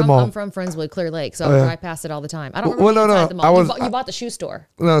 inside the mall. I'm from Friendswood, Clear Lake, so I drive past it all the time. I don't remember the mall. You bought the shoe store.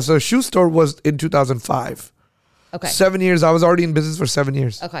 No, so shoe store was in 2005. Okay. 7 years. I was already in business for 7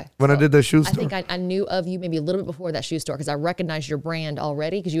 years. Okay. When I did the shoe store. I think I knew of you maybe a little bit before that shoe store because I recognized your brand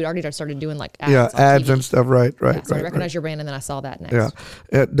already because you had already started doing like ads. Yeah, on ads TV. and stuff. Right. So I recognized your brand and then I saw that next.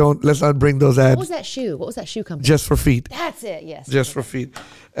 Yeah. Let's not bring those ads. What was that shoe? What was that shoe company? Just for Feet. That's it. Yes. Just for Feet.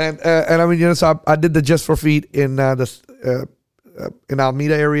 And I mean, so I did the Just for Feet in in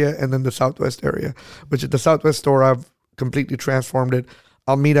Almeida area and then the Southwest area, which is the Southwest store. I've completely transformed it.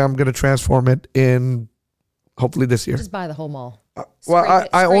 Almeida, I'm going to transform it in hopefully this year. Just buy the whole mall.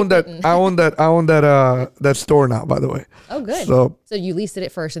 I own that. I own that store now. By the way. Oh, good. So you leased it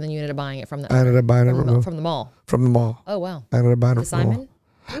at first, and then you ended up buying it from the. I ended up buying it from the mall. From the mall. Oh wow. I ended up buying it from Simon? the mall.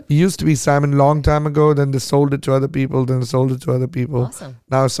 It used to be Simon long time ago. Then they sold it to other people. Then they sold it to other people. Awesome.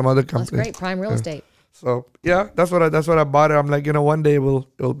 Now it's some other company. That's great. Prime real estate. So yeah, that's what I bought it. I'm like, one day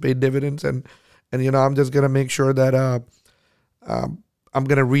it'll pay dividends, and I'm just gonna make sure that I'm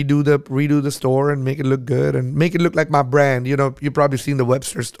gonna redo the store and make it look good and make it look like my brand. You've probably seen the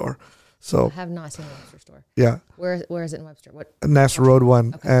Webster store. So I have not seen the Webster store. Yeah. Where is it in Webster? What? National Road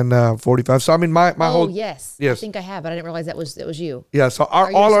 1 and 45. So I mean my whole yes. I think I have, but I didn't realize that was you. Yeah. So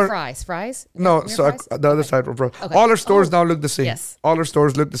all our fries. No, so the other side from Fries. Okay. All our stores now look the same. Yes. All our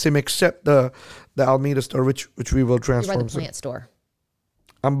stores look the same except the Almeida store, which we will transform. You're by the plant store.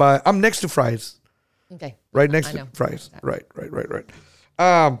 I'm next to Fries. Okay. Right next to Fries. Right.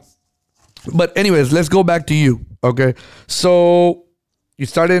 But anyways, let's go back to you. Okay. So you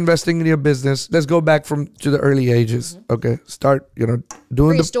started investing in your business. Let's go back to the early ages. Mm-hmm. Okay. Start, doing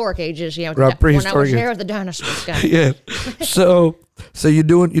prehistoric ages. Yeah. When I was here with the dinosaurs. Yeah. So you're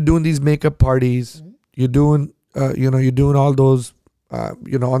doing these makeup parties. Mm-hmm. You're doing all those,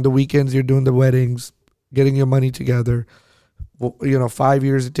 on the weekends, you're doing the weddings, getting your money together. 5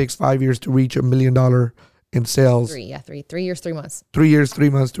 years, it takes 5 years to reach $1 million in sales. 3 years, 3 months. 3 years,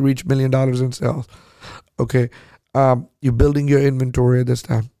 3 months to reach $1 million in sales. Okay. You're building your inventory at this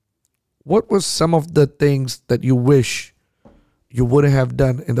time. What was some of the things that you wish you would have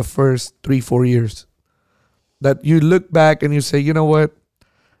done in the first 3-4 years that you look back and you say, you know what?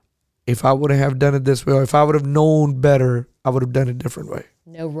 If I would have done it this way, or if I would have known better, I would have done it a different way.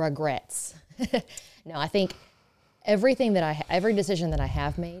 No regrets. No, I think every decision that I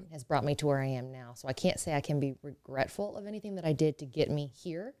have made has brought me to where I am now. So I can't say I can be regretful of anything that I did to get me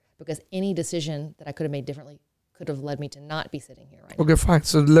here, because any decision that I could have made differently could have led me to not be sitting here right now. Okay, fine.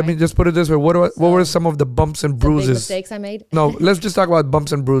 So let me just put it this way. What were some of the bumps and The big bruises? mistakes I made? No, let's just talk about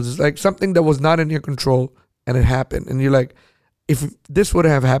bumps and bruises. Like something that was not in your control and it happened. And you're like, if this would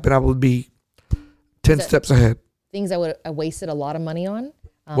have happened, I would be 10 steps ahead. Things I wasted a lot of money on.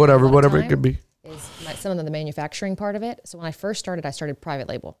 Whatever time it could be. Is some of the manufacturing part of it. So when I first started, I started private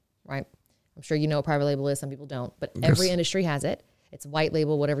label, right? I'm sure you know what private label is. Some people don't, but every industry has it. It's white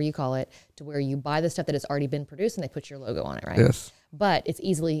label, whatever you call it, to where you buy the stuff that has already been produced and they put your logo on it, right? Yes. But it's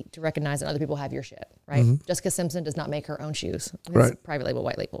easily to recognize that other people have your shit, right? Jessica Simpson does not make her own shoes. It's Right. private label,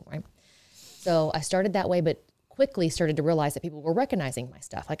 white label, right? So I started that way, but quickly started to realize that people were recognizing my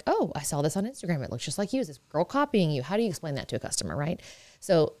stuff. Like, oh, I saw this on Instagram. It looks just like you. Is this girl copying you? How do you explain that to a customer, right?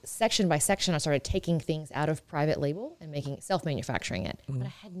 So section by section, I started taking things out of private label and self-manufacturing it. But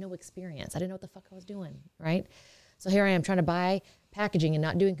I had no experience. I didn't know what the fuck I was doing, right? So here I am trying to buy packaging and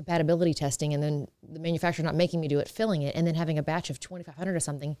not doing compatibility testing, and then the manufacturer not making me do it, filling it, and then having a batch of 2,500 or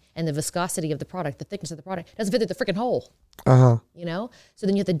something, and the viscosity of the product, the thickness of the product doesn't fit through the freaking hole, you know? So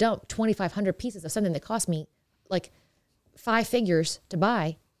then you have to dump 2,500 pieces of something that cost me like 5 figures to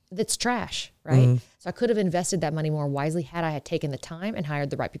buy. That's trash, right? So I could have invested that money more wisely had I had taken the time and hired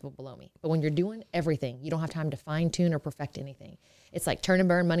the right people below me. But when you're doing everything, you don't have time to fine tune or perfect anything. It's like turn and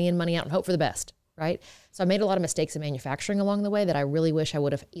burn, money in, money out, and hope for the best, right? So I made a lot of mistakes in manufacturing along the way that I really wish I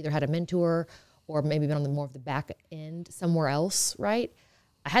would have either had a mentor or maybe been on the more of the back end somewhere else, right?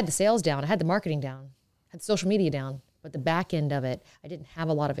 I had the sales down, I had the marketing down, I had social media down, but the back end of it, I didn't have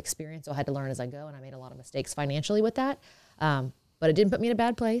a lot of experience, so I had to learn as I go, and I made a lot of mistakes financially with that. But it didn't put me in a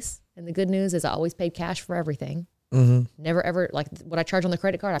bad place. And the good news is I always paid cash for everything. Never ever, like what I charge on the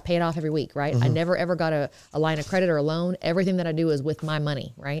credit card, I pay it off every week, right? I never ever got a line of credit or a loan. Everything that I do is with my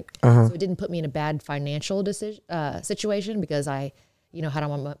money, right? So it didn't put me in a bad financial situation because I, had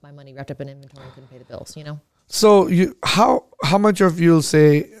all my money wrapped up in inventory and couldn't pay the bills, So how much of you'll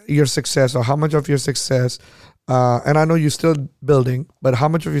say your success, or how much of your success, and I know you're still building, but how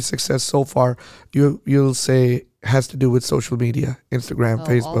much of your success so far you'll say has to do with social media, Instagram,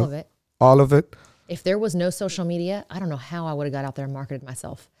 Facebook? All of it. All of it? If there was no social media, I don't know how I would have got out there and marketed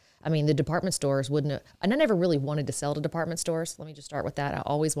myself. I mean, the department stores wouldn't have, and I never really wanted to sell to department stores. Let me just start with that. I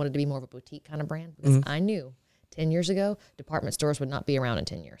always wanted to be more of a boutique kind of brand because I knew 10 years ago, department stores would not be around in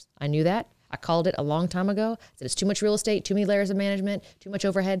 10 years. I knew that. I called it a long time ago. I said, it's too much real estate, too many layers of management, too much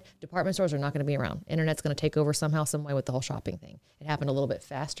overhead. Department stores are not going to be around. Internet's going to take over somehow, some way with the whole shopping thing. It happened a little bit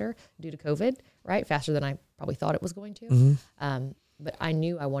faster due to COVID, right? Faster than I probably thought it was going to. But I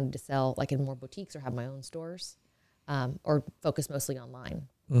knew I wanted to sell like in more boutiques or have my own stores or focus mostly online.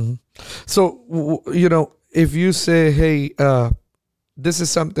 So, if you say, hey, this is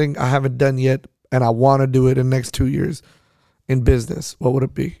something I haven't done yet and I want to do it in the next 2 years in business, what would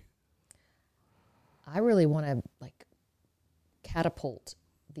it be? I really want to catapult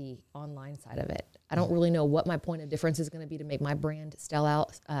the online side of it. I don't really know what my point of difference is going to be to make my brand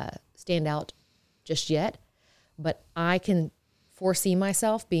stand out just yet, but I can foresee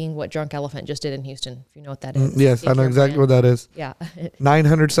myself being what Drunk Elephant just did in Houston, if you know what that is. Yes, I know exactly what that is. Yeah.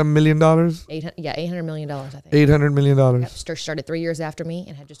 $900 million? $800 million, I think. $800 million. Started 3 years after me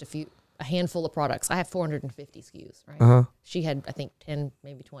and had just a handful of products. I have 450 SKUs, right? She had, I think, 10,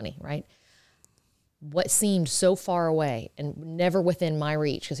 maybe 20, right? What seemed so far away and never within my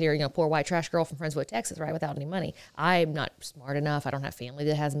reach, because here, poor white trash girl from Friendswood, Texas, right, without any money. I'm not smart enough. I don't have family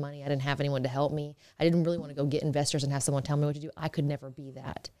that has money. I didn't have anyone to help me. I didn't really want to go get investors and have someone tell me what to do. I could never be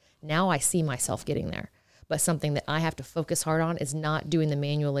that. Now I see myself getting there. But something that I have to focus hard on is not doing the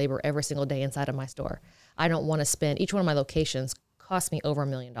manual labor every single day inside of my store. I don't want to spend, each one of my locations costs me over $1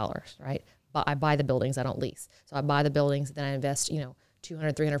 million, right? But I buy the buildings, I don't lease. So I buy the buildings, then I invest,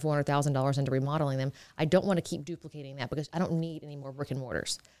 $200,000, $300,000, $400,000 into remodeling them. I don't want to keep duplicating that because I don't need any more brick and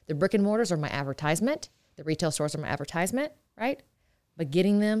mortars. The brick and mortars are my advertisement. The retail stores are my advertisement, right? But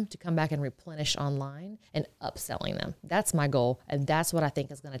getting them to come back and replenish online and upselling them. That's my goal. And that's what I think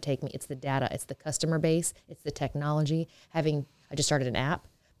is going to take me. It's the data. It's the customer base. It's the technology. I just started an app,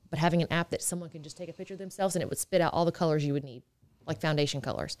 but having an app that someone can just take a picture of themselves and it would spit out all the colors you would need, like foundation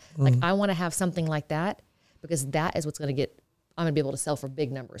colors. Like I want to have something like that because that is what's going to I'm going to be able to sell for big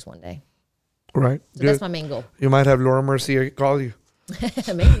numbers one day. Right. So that's my main goal. You might have Laura Mercier call you.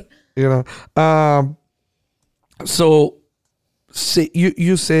 Maybe. So say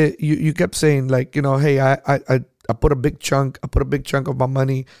you kept saying hey, I put a big chunk of my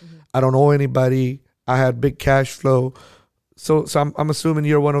money. I don't owe anybody. I had big cash flow. So I'm assuming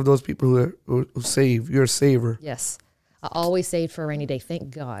you're one of those people who save. You're a saver. Yes. I always saved for a rainy day. Thank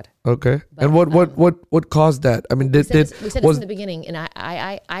God. Okay. But, And what caused that? I mean, we said this in the beginning, and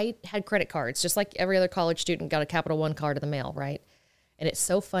I had credit cards, just like every other college student got a Capital One card in the mail, right? And it's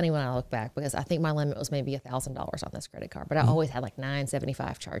so funny when I look back because I think my limit was maybe $1,000 on this credit card, but I always had like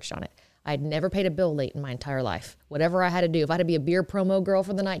 $975 charged on it. I had never paid a bill late in my entire life. Whatever I had to do, if I had to be a beer promo girl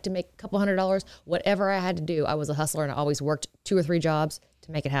for the night to make a couple $100, whatever I had to do, I was a hustler and I always worked 2 or 3 jobs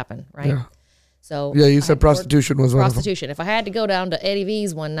to make it happen, right? Yeah. So yeah, you said prostitution was one of them. Prostitution. If I had to go down to Eddie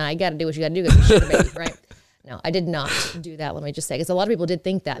V's one night, you got to do what you got to do because you're a baby, right? No, I did not do that. Let me just say, because a lot of people did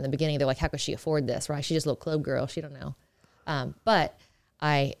think that in the beginning. They're like, "How could she afford this?" Right? She's just a little club girl. She don't know. But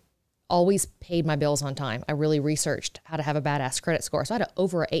I always paid my bills on time. I really researched how to have a badass credit score. So I had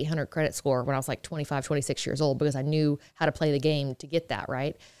over an 800 credit score when I was like 25, 26 years old because I knew how to play the game to get that,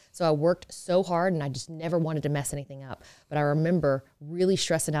 right? So I worked so hard and I just never wanted to mess anything up. But I remember really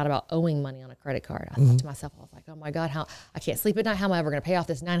stressing out about owing money on a credit card. I thought to myself, I was like, oh my God, how I can't sleep at night. How am I ever going to pay off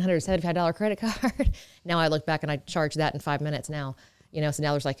this $975 credit card? Now I look back and I charge that in 5 minutes now. You know, so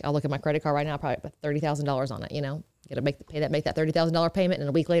now there's like, I'll look at my credit card right now, probably put $30,000 on it, you know, got to make that $30,000 payment. And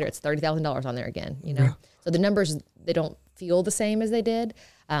a week later, it's $30,000 on there again, you know? Yeah. So the numbers, they don't feel the same as they did.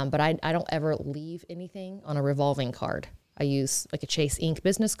 But I don't ever leave anything on a revolving card. I use like a Chase Ink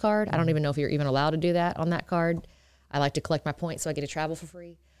business card. I don't even know if you're even allowed to do that on that card. I like to collect my points so I get to travel for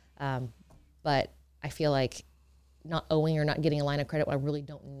free. But I feel like not owing or not getting a line of credit when I really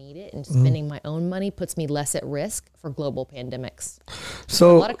don't need it and spending my own money puts me less at risk for global pandemics.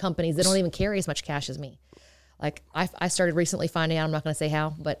 So a lot of companies, they don't even carry as much cash as me. Like I started recently finding out, I'm not going to say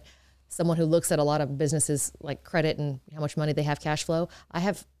how, but someone who looks at a lot of businesses like credit and how much money they have cash flow, I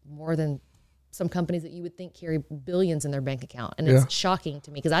have more than some companies that you would think carry billions in their bank account. And it's shocking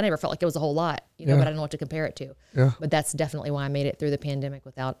to me because I never felt like it was a whole lot, you know, but I don't know what to compare it to. Yeah. But that's definitely why I made it through the pandemic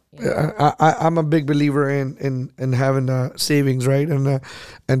without, you know. I'm a big believer in having savings, right?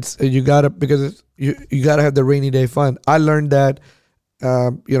 And you gotta, because you gotta have the rainy day fund. I learned that,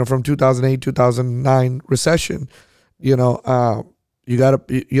 you know, from 2008, 2009 recession, you know, you gotta,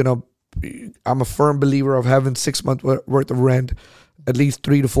 you know, I'm a firm believer of having 6 months worth of rent, at least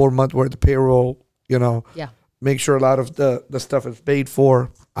 3 to 4 months worth of payroll, you know. Yeah. Make sure a lot of the stuff is paid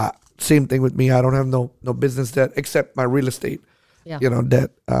for. Same thing with me. I don't have no business debt except my real estate, you know,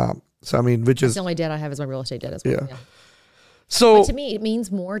 debt. So, I mean, That's the only debt I have is my real estate debt as well. Yeah. So but to me, it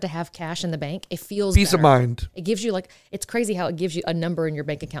means more to have cash in the bank. It feels peace of mind. It gives you it's crazy how it gives you a number in your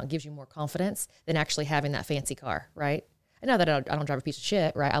bank account gives you more confidence than actually having that fancy car, right? I know that I don't drive a piece of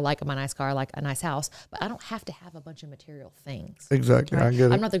shit, right? I like my nice car, I like a nice house, but I don't have to have a bunch of material things. Exactly, right? I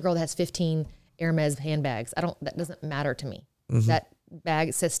get it. I'm not the girl that has 15 Hermes handbags. That doesn't matter to me. That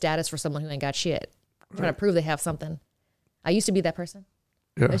bag says status for someone who ain't got shit. I'm trying to prove they have something. I used to be that person.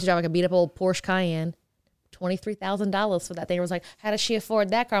 Yeah. I used to drive like a beat up old Porsche Cayenne. $23,000 for that thing. I was like, how does she afford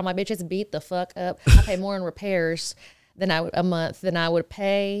that car? I'm like, bitch, it's beat the fuck up. I pay more in repairs a month than I would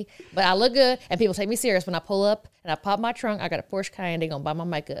pay, but I look good and people take me serious when I pull up and I pop my trunk. I got a Porsche Cayenne. They gonna buy my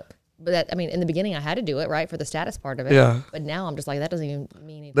makeup. But in the beginning I had to do it, right, for the status part of it. Yeah. But now I'm just like, that doesn't even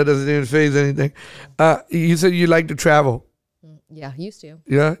mean anything. That doesn't even phase anything. You said you like to travel. Yeah, used to.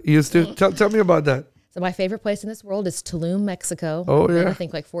 Yeah, used to. Tell me about that. So my favorite place in this world is Tulum, Mexico. Oh yeah. I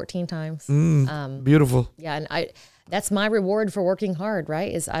think like 14 times. Beautiful. Yeah, and that's my reward for working hard,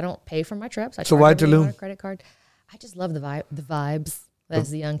 right? Is I don't pay for my trips. So why Tulum? On a credit card. I just love the vibes. As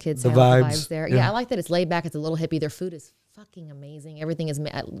the young kids say, the vibes there. Yeah, I like that it's laid back. It's a little hippie. Their food is fucking amazing. Everything is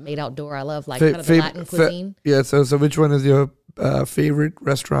made outdoor. I love kind of the Latin cuisine. Yeah. So which one is your favorite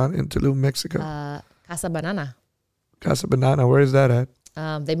restaurant in Tulum, Mexico? Casa Banana. Casa Banana. Where is that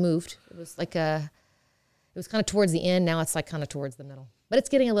at? They moved. It was like it was kind of towards the end. Now it's like kind of towards the middle. But it's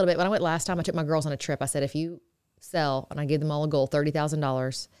getting a little bit. When I went last time, I took my girls on a trip. I said, if you sell, and I gave them all a goal,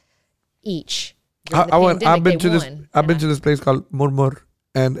 $30,000 each. I've been to this place called Murmur,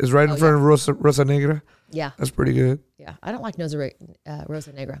 and it's right in front of Rosa Negra. Yeah, that's pretty good. Yeah, I don't like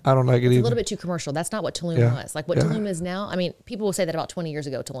Rosa Negra. I don't like it either. It's a little bit too commercial. That's not what Tulum was. Like what Tulum is now. I mean, people will say that about 20 years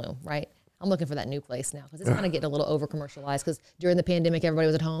ago, Tulum, right? I'm looking for that new place now because it's kind of getting a little over commercialized. Because during the pandemic, everybody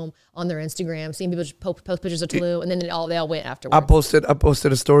was at home on their Instagram, seeing people just post pictures of Tulum, and then they all went afterwards. I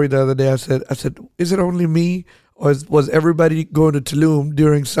posted a story the other day. I said, is it only me? Or was everybody going to Tulum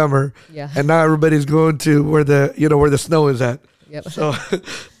during summer? Yeah. And now everybody's going to where the snow is at. Yep. So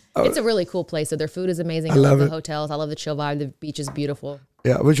it's a really cool place. So their food is amazing. I love the hotels. I love the chill vibe. The beach is beautiful.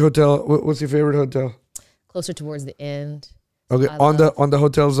 Yeah. Which hotel? What's your favorite hotel? Closer towards the end. Okay. On the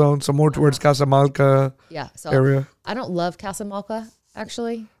hotel zone. So more towards Casamalca. Yeah. So area. I don't love Casamalca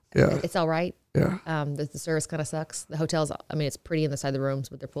actually. Yeah. It's all right. Yeah. The service kind of sucks. The hotels, I mean, it's pretty inside the rooms,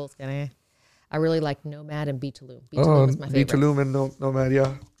 but their pools kind of. I really like Nomad and Beach Tulum. Beach Tulum is my favorite. Beach Tulum and Nomad,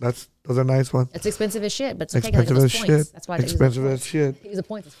 yeah. Those are nice ones. It's expensive as shit, but it's okay. Expensive as Points. shit. That's why I Expensive as shit. Use the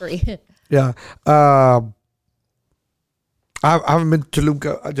points. It's free. Yeah. I haven't been to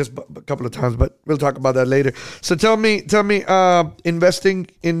Tulum just a couple of times, but we'll talk about that later. So tell me, investing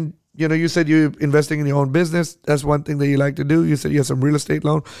in, you said you're investing in your own business. That's one thing that you like to do. You said you have some real estate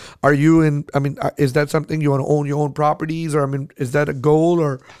loan. Are you is that something you want to own your own properties, or, is that a goal,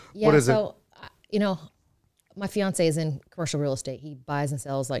 or what is it? My fiance is in commercial real estate. He buys and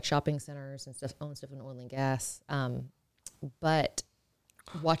sells like shopping centers and stuff, owns stuff in oil and gas. But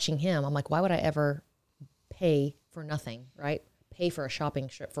watching him, I'm like, why would I ever pay for nothing, right? Pay for a shopping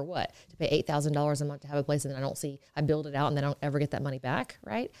strip for what? To pay $8,000 a month to have a place, and then I build it out and then I don't ever get that money back,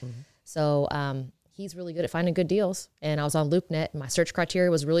 right? Mm-hmm. So he's really good at finding good deals. And I was on LoopNet, and my search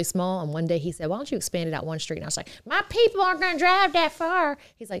criteria was really small. And one day he said, why don't you expand it out one street? And I was like, my people aren't going to drive that far.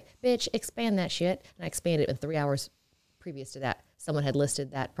 He's like, bitch, expand that shit. And I expanded it in 3 hours previous to that. Someone had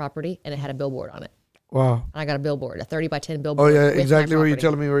listed that property, and it had a billboard on it. Wow. And I got a billboard, a 30 by 10 billboard. Oh, yeah, exactly where you're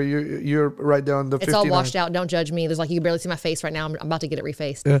telling me, where you're right down the 59. It's all washed out. Don't judge me. There's like, you can barely see my face right now. I'm about to get it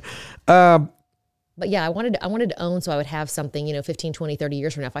refaced. Yeah. But yeah, I wanted to own so I would have something, 15, 20, 30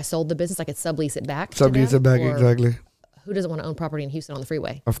 years from now. If I sold the business, I could sublease it back. Sublease it back, exactly. Who doesn't want to own property in Houston on the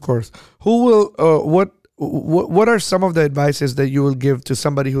freeway? Of course. Who will, what are some of the advices that you will give to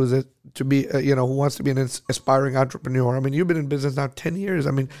somebody who wants to be an aspiring entrepreneur? You've been in business now 10 years.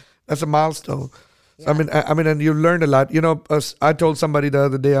 That's a milestone. Yeah. And you've learned a lot. I told somebody the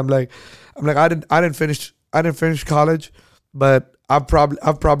other day, I'm like, I didn't finish college, but I've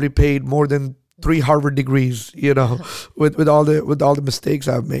probably paid more than 3 Harvard degrees, with all the mistakes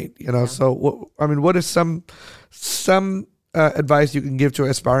I've made, Yeah. So what is some advice you can give to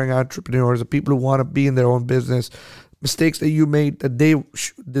aspiring entrepreneurs, or people who want to be in their own business, mistakes that you made that they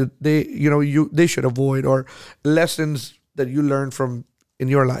should avoid, or lessons that you learned from in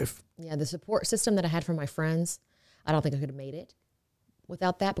your life? Yeah, the support system that I had from my friends, I don't think I could have made it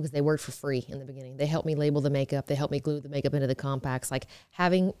without that, because they worked for free in the beginning. They helped me label the makeup. They helped me glue the makeup into the compacts. Like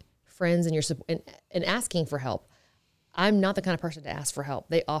having friends and your support and asking for help. I'm not the kind of person to ask for help.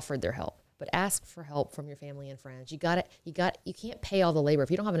 They offered their help, but ask for help from your family and friends. You can't pay all the labor. If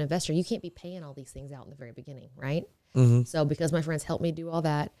you don't have an investor, you can't be paying all these things out in the very beginning, right? Mm-hmm. So because my friends helped me do all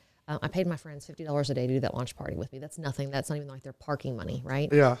that, I paid my friends $50 a day to do that launch party with me. That's nothing. That's not even like their parking money, right?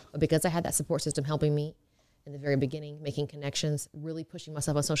 Yeah. But because I had that support system helping me in the very beginning, making connections, really pushing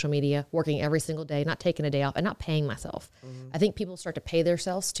myself on social media, working every single day, not taking a day off, and not paying myself. Mm-hmm. I think people start to pay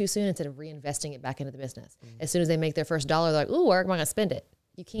themselves too soon instead of reinvesting it back into the business. Mm-hmm. As soon as they make their first dollar, they're like, ooh, where am I going to spend it?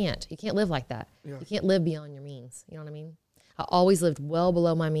 You can't. You can't live like that. Yeah. You can't live beyond your means. You know what I mean? I always lived well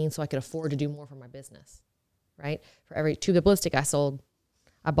below my means so I could afford to do more for my business, right? For every tube of lipstick I sold,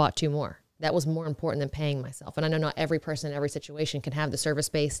 I bought 2 more. That was more important than paying myself. And I know not every person in every situation can have the service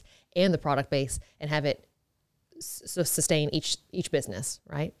base and the product base and have it sustain each business,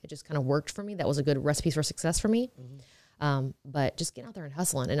 right? It just kind of worked for me. That was a good recipe for success for me. Mm-hmm. But just getting out there and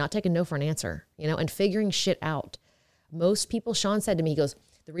hustling and not taking no for an answer, and figuring shit out. Most people, Sean said to me, he goes,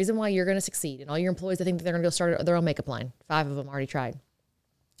 the reason why you're going to succeed and all your employees that think that they're going to go start their own makeup line, 5 of them already tried,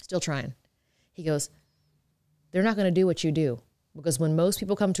 still trying. He goes, they're not going to do what you do. Because when most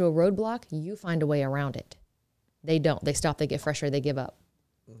people come to a roadblock, you find a way around it. They don't. They stop, they get frustrated, they give up.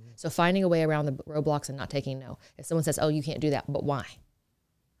 Mm-hmm. So finding a way around the roadblocks and not taking no. If someone says, oh, you can't do that, but why?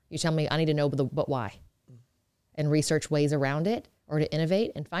 You tell me, I need to know but why. Mm-hmm. And research ways around it, or to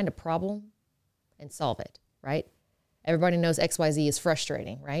innovate and find a problem and solve it, right? Everybody knows XYZ is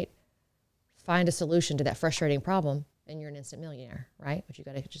frustrating, right? Find a solution to that frustrating problem and you're an instant millionaire, right? But you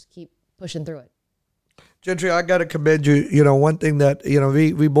got to just keep pushing through it. Gentry, I got to commend you. One thing that,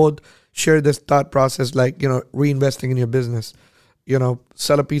 we both share this thought process, like, reinvesting in your business,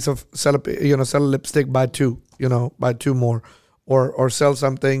 sell a lipstick, buy 2, buy 2 more, or sell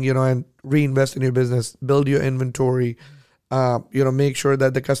something, and reinvest in your business, build your inventory, make sure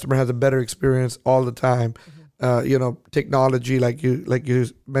that the customer has a better experience all the time. Mm-hmm. Technology, like you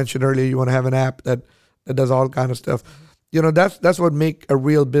mentioned earlier, you want to have an app that does all kind of stuff. Mm-hmm. That's what make a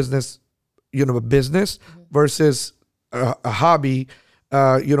real business, a business versus a hobby,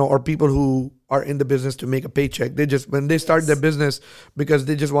 or people who are in the business to make a paycheck. When they start their business because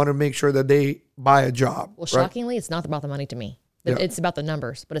they just want to make sure that they buy a job. Well, shockingly, It's not about the money to me. Yeah. It's about the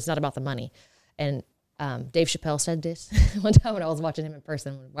numbers, but it's not about the money. And Dave Chappelle said this one time when I was watching him in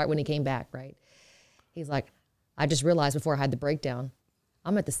person, right when he came back, right? He's like, I just realized before I had the breakdown,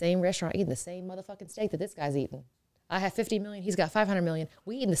 I'm at the same restaurant eating the same motherfucking steak that this guy's eating. I have 50 million. He's got 500 million.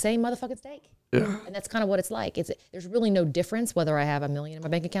 We eating the same motherfucking steak. Yeah. And that's kind of what it's like. There's really no difference whether I have $1 million in my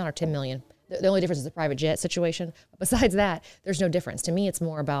bank account or 10 million. The only difference is the private jet situation. Besides that, there's no difference. To me, it's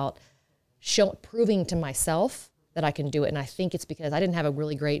more about proving to myself that I can do it. And I think it's because I didn't have a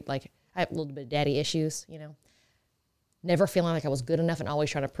really great, I have a little bit of daddy issues, never feeling like I was good enough and always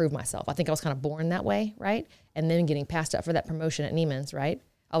trying to prove myself. I think I was kind of born that way, right? And then getting passed up for that promotion at Neiman's, right?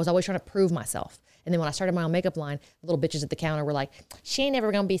 I was always trying to prove myself. And then when I started my own makeup line, the little bitches at the counter were like, she ain't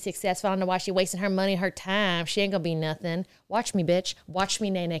never going to be successful. I don't know why she wasting her money, her time. She ain't going to be nothing. Watch me, bitch. Watch me,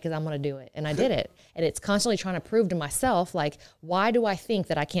 nay, because I'm going to do it. And I did it. And it's constantly trying to prove to myself, why do I think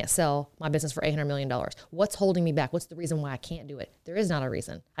that I can't sell my business for $800 million? What's holding me back? What's the reason why I can't do it? There is not a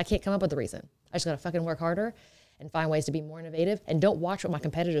reason. I can't come up with a reason. I just got to fucking work harder and find ways to be more innovative. And don't watch what my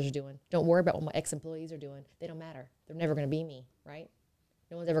competitors are doing. Don't worry about what my ex-employees are doing. They don't matter. They're never going to be me, right?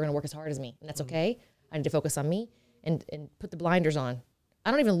 No one's ever going to work as hard as me. And that's okay. I need to focus on me and put the blinders on.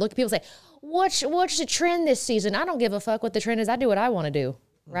 I don't even look. People say, what's the trend this season? I don't give a fuck what the trend is. I do what I want to do,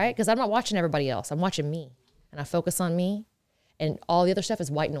 right? Because I'm not watching everybody else. I'm watching me. And I focus on me. And all the other stuff is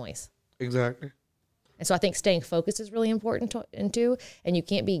white noise. Exactly. And so I think staying focused is really important too. And you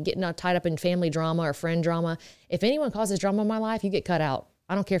can't be getting tied up in family drama or friend drama. If anyone causes drama in my life, you get cut out.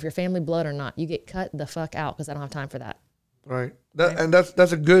 I don't care if you're family blood or not. You get cut the fuck out because I don't have time for that. Right. And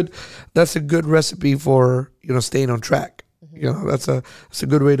that's a good recipe for, staying on track. Mm-hmm. That's a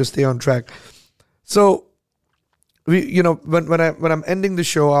good way to stay on track. So when I'm ending the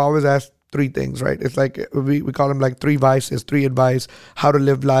show, I always ask 3 things, right? It's like we call them like 3 vices, 3 advice, how to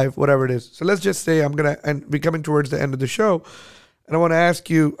live life, whatever it is. So let's just say and we're coming towards the end of the show, and I want to ask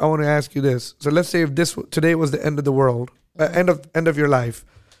you this. So let's say if today was the end of the world, end of your life.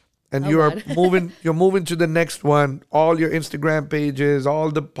 And you're moving to the next one, all your Instagram pages,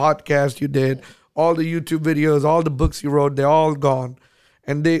 all the podcasts you did, all the YouTube videos, all the books you wrote, they're all gone.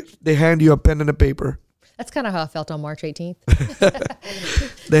 And they hand you a pen and a paper. That's kind of how I felt on March 18th.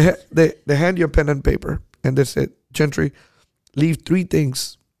 They hand you a pen and paper and they said, Gentry, leave 3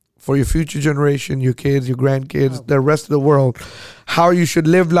 things for your future generation, your kids, your grandkids, the rest of the world. How you should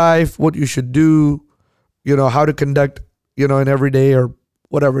live life, what you should do, how to conduct, an everyday or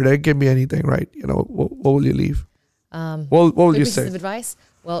whatever, it can be anything, right? What will you leave? What will you say? Pieces of advice?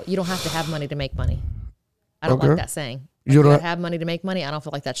 Well, you don't have to have money to make money. I don't like that saying. You don't have money to make money. I don't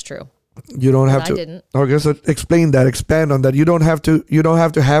feel like that's true. You don't have to. I didn't. Okay, so explain that. Expand on that. You don't have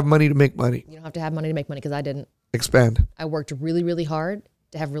to have money to make money. You don't have to have money to make money because I didn't. Expand. I worked really, really hard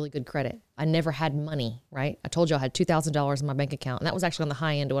to have really good credit. I never had money, right? I told you I had $2,000 in my bank account, and that was actually on the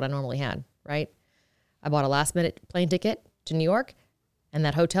high end of what I normally had, right? I bought a last-minute plane ticket to New York. And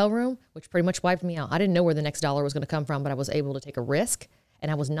that hotel room, which pretty much wiped me out. I didn't know where the next dollar was going to come from, but I was able to take a risk,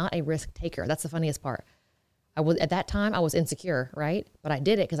 and I was not a risk taker. That's the funniest part. At that time, I was insecure, right? But I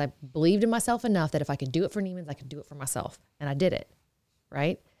did it because I believed in myself enough that if I could do it for Neiman's, I could do it for myself. And I did it,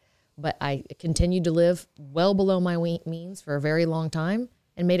 right? But I continued to live well below my means for a very long time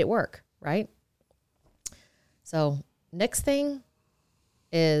and made it work, right? So next thing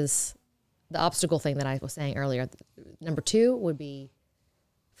is the obstacle thing that I was saying earlier. Number 2 would be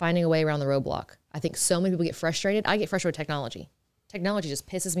finding a way around the roadblock. I think so many people get frustrated. I get frustrated with technology. Technology just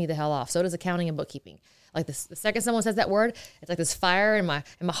pisses me the hell off. So does accounting and bookkeeping. Like the second someone says that word, it's like this fire in my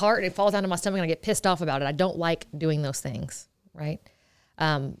heart, and it falls down to my stomach, and I get pissed off about it. I don't like doing those things, right?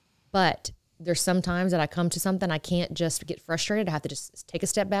 But there's some times that I come to something, I can't just get frustrated. I have to just take a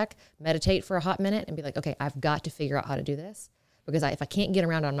step back, meditate for a hot minute, and be like, okay, I've got to figure out how to do this. Because if I can't get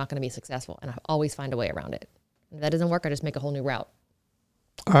around it, I'm not going to be successful. And I always find a way around it. And if that doesn't work, I just make a whole new route.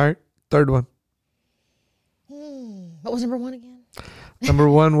 All right. 3rd one. What was number 1 again? Number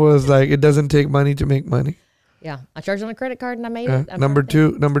 1 was it doesn't take money to make money. Yeah. I charged on a credit card and I made it. Number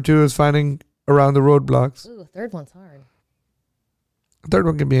two is finding around the roadblocks. Ooh, 3rd one's hard. 3rd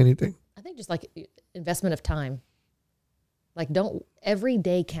one can be anything. I think just investment of time. Every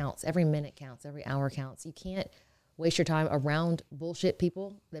day counts. Every minute counts. Every hour counts. You can't waste your time around bullshit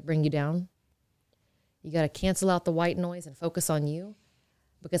people that bring you down. You got to cancel out the white noise and focus on you.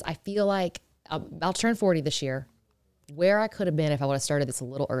 Because I feel like I'm about to turn 40 this year, where I could have been if I would have started this a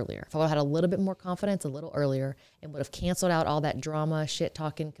little earlier. If I would have had a little bit more confidence a little earlier and would have canceled out all that drama, shit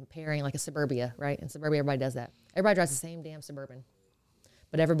talking, comparing, like a Suburbia, right? In Suburbia, everybody does that. Everybody drives the same damn Suburban.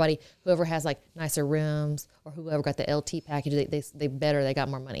 But whoever has nicer rims or whoever got the LT package, they got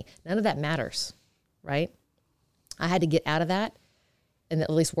more money. None of that matters, right? I had to get out of that. And at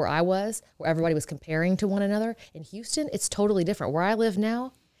least where I was, where everybody was comparing to one another. In Houston, it's totally different. Where I live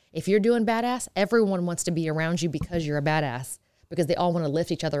now, if you're doing badass, everyone wants to be around you because you're a badass, because they all want to lift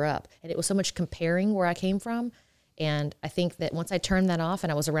each other up. And it was so much comparing where I came from. And I think that once I turned that off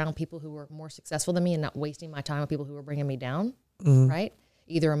and I was around people who were more successful than me and not wasting my time with people who were bringing me down, right?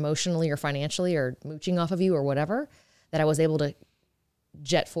 Either emotionally or financially or mooching off of you or whatever, that I was able to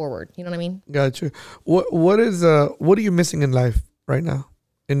jet forward. You know what I mean? Gotcha. What are you missing in life right now?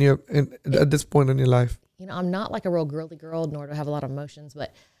 At this point in your life? You know, I'm not like a real girly girl, nor do I have a lot of emotions,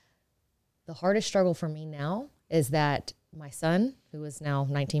 but the hardest struggle for me now is that my son, who is now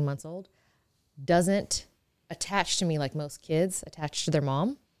 19 months old, doesn't attach to me like most kids attach to their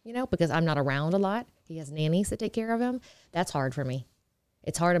mom, you know, because I'm not around a lot. He has nannies that take care of him. That's hard for me.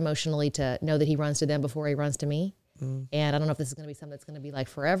 It's hard emotionally to know that he runs to them before he runs to me. And I don't know if this is going to be something that's going to be like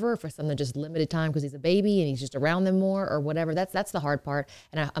forever, or for something just limited time because he's a baby and he's just around them more or whatever. That's the hard part.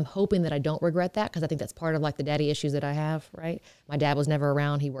 And I'm hoping that I don't regret that, because I think that's part of like the daddy issues that I have, right? My dad was never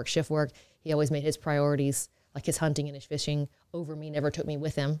around. He worked shift work. He always made his priorities, like his hunting and his fishing, over me, never took me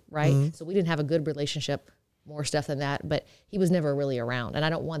with him, right? So we didn't have a good relationship, more stuff than that, but he was never really around. And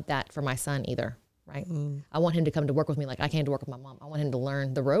I don't want that for my son either, right? I want him to come to work with me like I came to work with my mom. I want him to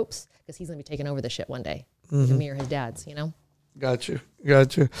learn the ropes, because he's going to be taking over the shit one day. To me or his dad's, you know? Got you.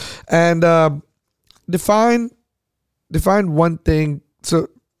 And define one thing. So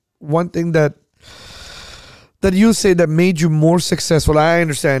one thing that you say that made you more successful. I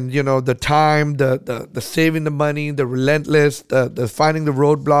understand, you know, the time, the saving the money, the relentless, the finding the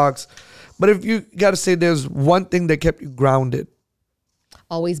roadblocks. But if you got to say there's one thing that kept you grounded.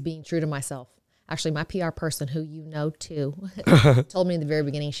 Always being true to myself. Actually, my PR person, who you know too, told me in the very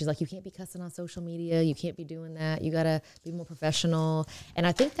beginning, she's like, you can't be cussing on social media. You can't be doing that. You got to be more professional. And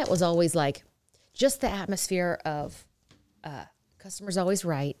I think that was always like just the atmosphere of customer's always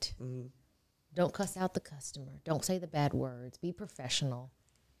right. Don't cuss out the customer. Don't say the bad words. Be professional.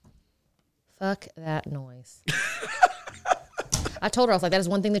 Fuck that noise. I told her, I was like, that is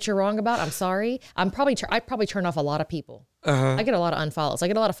one thing that you're wrong about. I'm sorry. I probably turn off a lot of people. I get a lot of unfollows. I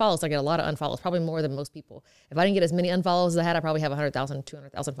get a lot of follows. I get a lot of unfollows, probably more than most people. If I didn't get as many unfollows as I had, I probably have 100,000,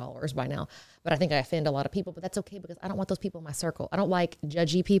 200,000 followers by now. But I think I offend a lot of people, but that's okay, because I don't want those people in my circle. I don't like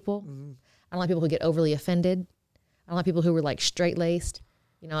judgy people. I don't like people who get overly offended. I don't like people who were like straight-laced.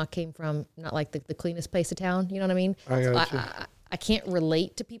 You know, I came from not like the cleanest place of town. You know what I mean? I can't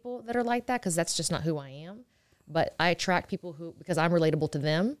relate to people that are like that, because that's just not who I am. But I attract people because I'm relatable to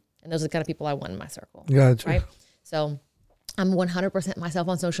them, and those are the kind of people I want in my circle. Gotcha. Right? So I'm 100% myself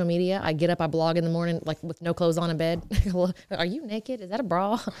on social media. I get up, I blog in the morning, like with no clothes on in bed. Are you naked? Is that a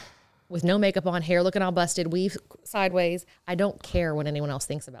bra? With no makeup on, hair looking all busted, weave sideways. I don't care what anyone else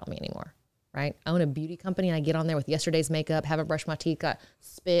thinks about me anymore. Right? I own a beauty company, and I get on there with yesterday's makeup, haven't brushed my teeth, got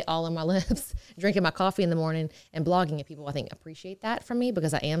spit all on my lips, drinking my coffee in the morning and blogging. And people, I think, appreciate that from me,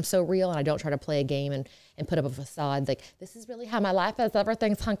 because I am so real, and I don't try to play a game and put up a facade like this is really how my life is.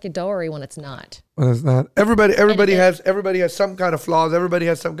 Everything's hunky-dory, when it's not. Well, it's not. Everybody has some kind of flaws. Everybody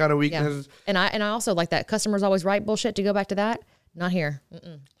has some kind of weaknesses. Yeah. And I also like that customer's always right bullshit. To go back to that, not here.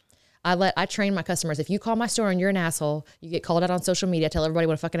 I train my customers. If you call my store and you're an asshole, you get called out on social media. Tell everybody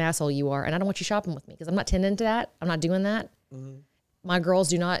what a fucking asshole you are. And I don't want you shopping with me, because I'm not tending to that. I'm not doing that. My girls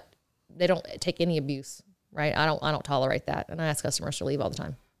they don't take any abuse, right? I don't tolerate that. And I ask customers to leave all the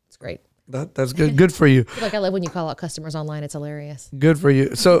time. It's great. That's good. Good for you. I love when you call out customers online. It's hilarious. Good for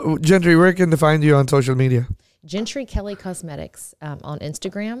you. So, Gentry, where can they find you on social media? Gentry Kelly Cosmetics on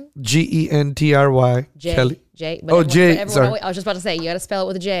Instagram. Gentry Kelly. J. Sorry. I was just about to say, you got to spell it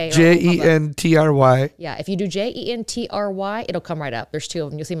with a J. Gentry. Yeah, if you do Gentry, it'll come right up. There's two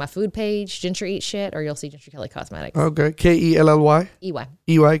of them. You'll see my food page, Gentry Eat Shit, or you'll see Gentry Kelly Cosmetics. Okay. Kelly. EY.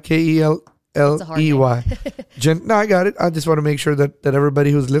 EY. Kelly. No, I got it. I just want to make sure that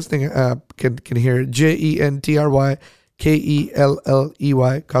everybody who's listening can hear it. Gentry Kelly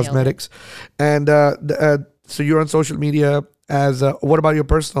Cosmetics. And so you're on social media as what about your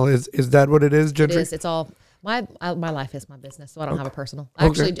personal? Is that what it is, Gentry? It is. It's all my life is my business, so I don't have a personal.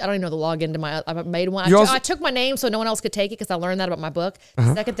 Actually, I don't even know the login to my. I made one. I took my name so no one else could take it, because I learned that about my book.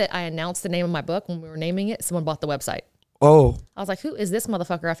 The second that I announced the name of my book, when we were naming it, someone bought the website. Oh. I was like, who is this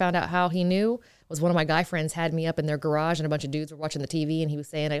motherfucker? I found out how he knew was one of my guy friends had me up in their garage, and a bunch of dudes were watching the TV, and he was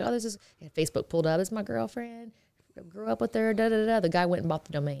saying, like, oh, this is Facebook pulled up. This is my girlfriend. Grew up with her. The guy went and bought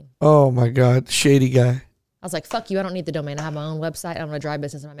the domain. Oh my God, shady guy. I was like, fuck you, I don't need the domain. I have my own website. I'm going to dry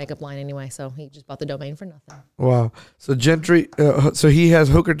business in my makeup line anyway. So he just bought the domain for nothing. Wow. So Gentry, so he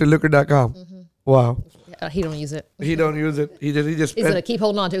has hookertolooker.com. Wow. He don't use it. He don't use it. He's going to keep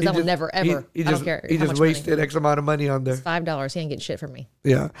holding on to it, because I will never, ever. I don't care. He just wasted X amount of money on there. It's $5. He ain't getting shit from me.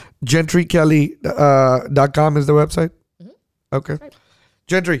 Yeah. GentryKelly.com is the website? Okay. Right.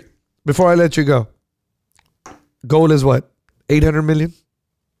 Gentry, before I let you go, goal is what? 800 million?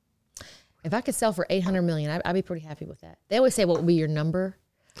 If I could sell for 800 million, I'd be pretty happy with that. They always say, what would be your number?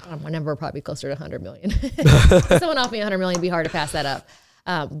 My number would probably be closer to 100 million. If someone offered me 100 million, it'd be hard to pass that up.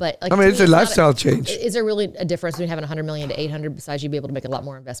 But like, I mean, it's a lifestyle change. Is there really a difference between having 100 million to 800 besides you'd be able to make a lot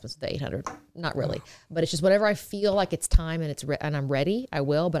more investments with the 800? Not really. But it's just whenever I feel like it's time and and I'm ready, I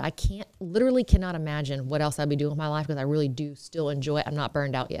will. But I literally cannot imagine what else I'd be doing with my life because I really do still enjoy it. I'm not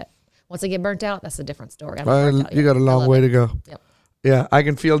burned out yet. Once I get burnt out, that's a different story. I'm not burnt out you yet. got a long way to go. Yep. Yeah, I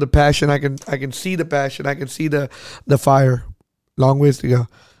can feel the passion. I can see the passion. I can see the fire. Long ways to go.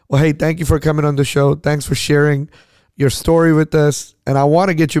 Well, hey, thank you for coming on the show. Thanks for sharing your story with us. And I want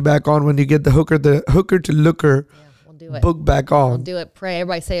to get you back on when you get the hooker to looker We'll do it. book back on. We'll do it. Pray.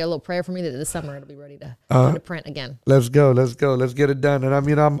 Everybody say a little prayer for me that this summer it'll be ready to print again. Let's go. Let's get it done. And I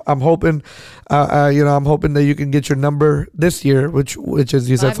mean, I'm hoping, I'm hoping that you can get your number this year, which is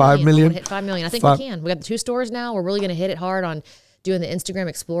you said 5 million. Hit 5 million. I think we can. We got the 2 stores now. We're really going to hit it hard on doing the Instagram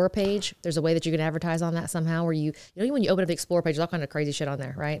Explorer page. There's a way that you can advertise on that somehow where you know, when you open up the Explorer page, there's all kind of crazy shit on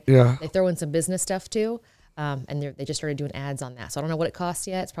there, right? Yeah. They throw in some business stuff too. And they just started doing ads on that. So I don't know what it costs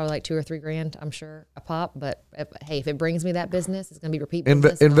yet. It's probably like $2 or $3 grand, I'm sure, a pop. But if it brings me that business, it's going to be repeat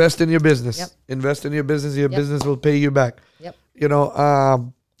business. Invest in your business. Yep. Invest in your business. Your business will pay you back. Yep. You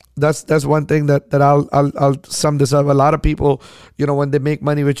know, that's one thing that I'll sum this up. A lot of people, you know, when they make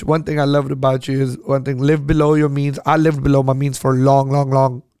money, which one thing I loved about you is one thing, live below your means. I lived below my means for a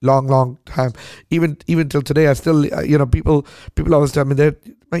long time. Even till today, I still, you know, people always tell me that,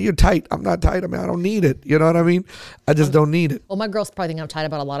 man, you're tight. I'm not tight. I mean, I don't need it. You know what I mean? I just don't need it. Well, my girls probably think I'm tight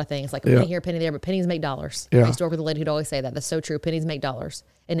about a lot of things, like a penny here, penny there, but pennies make dollars. Yeah. I used to work with a lady who'd always say that. That's so true. Pennies make dollars.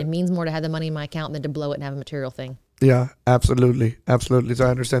 And it means more to have the money in my account than to blow it and have a material thing. Yeah, absolutely. So I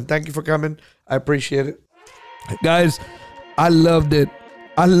understand. Thank you for coming. I appreciate it. Guys, I loved it.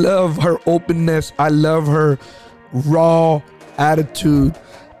 I love her openness. I love her raw attitude.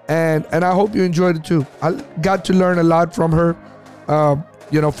 And I hope you enjoyed it too. I got to learn a lot from her,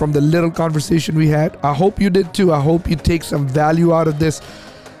 you know, from the little conversation we had. I hope you did too. I hope you take some value out of this.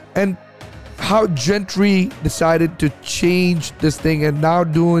 And how Gentry decided to change this thing and now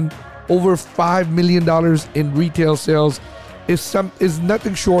doing over $5 million in retail sales is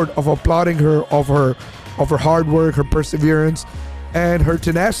nothing short of applauding her of her hard work, her perseverance, and her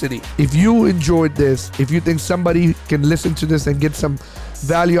tenacity. If you enjoyed this, if you think somebody can listen to this and get some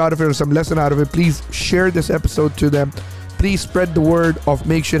value out of it or some lesson out of it, please share this episode to them. Please spread the word of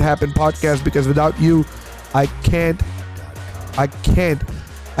Make Shit Happen podcast, because without you, I can't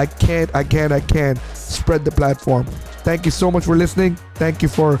spread the platform. Thank you so much for listening. Thank you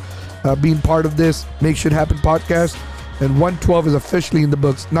for being part of this Make Shit Happen podcast. And 112 is officially in the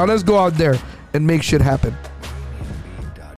books. Now let's go out there and make shit happen.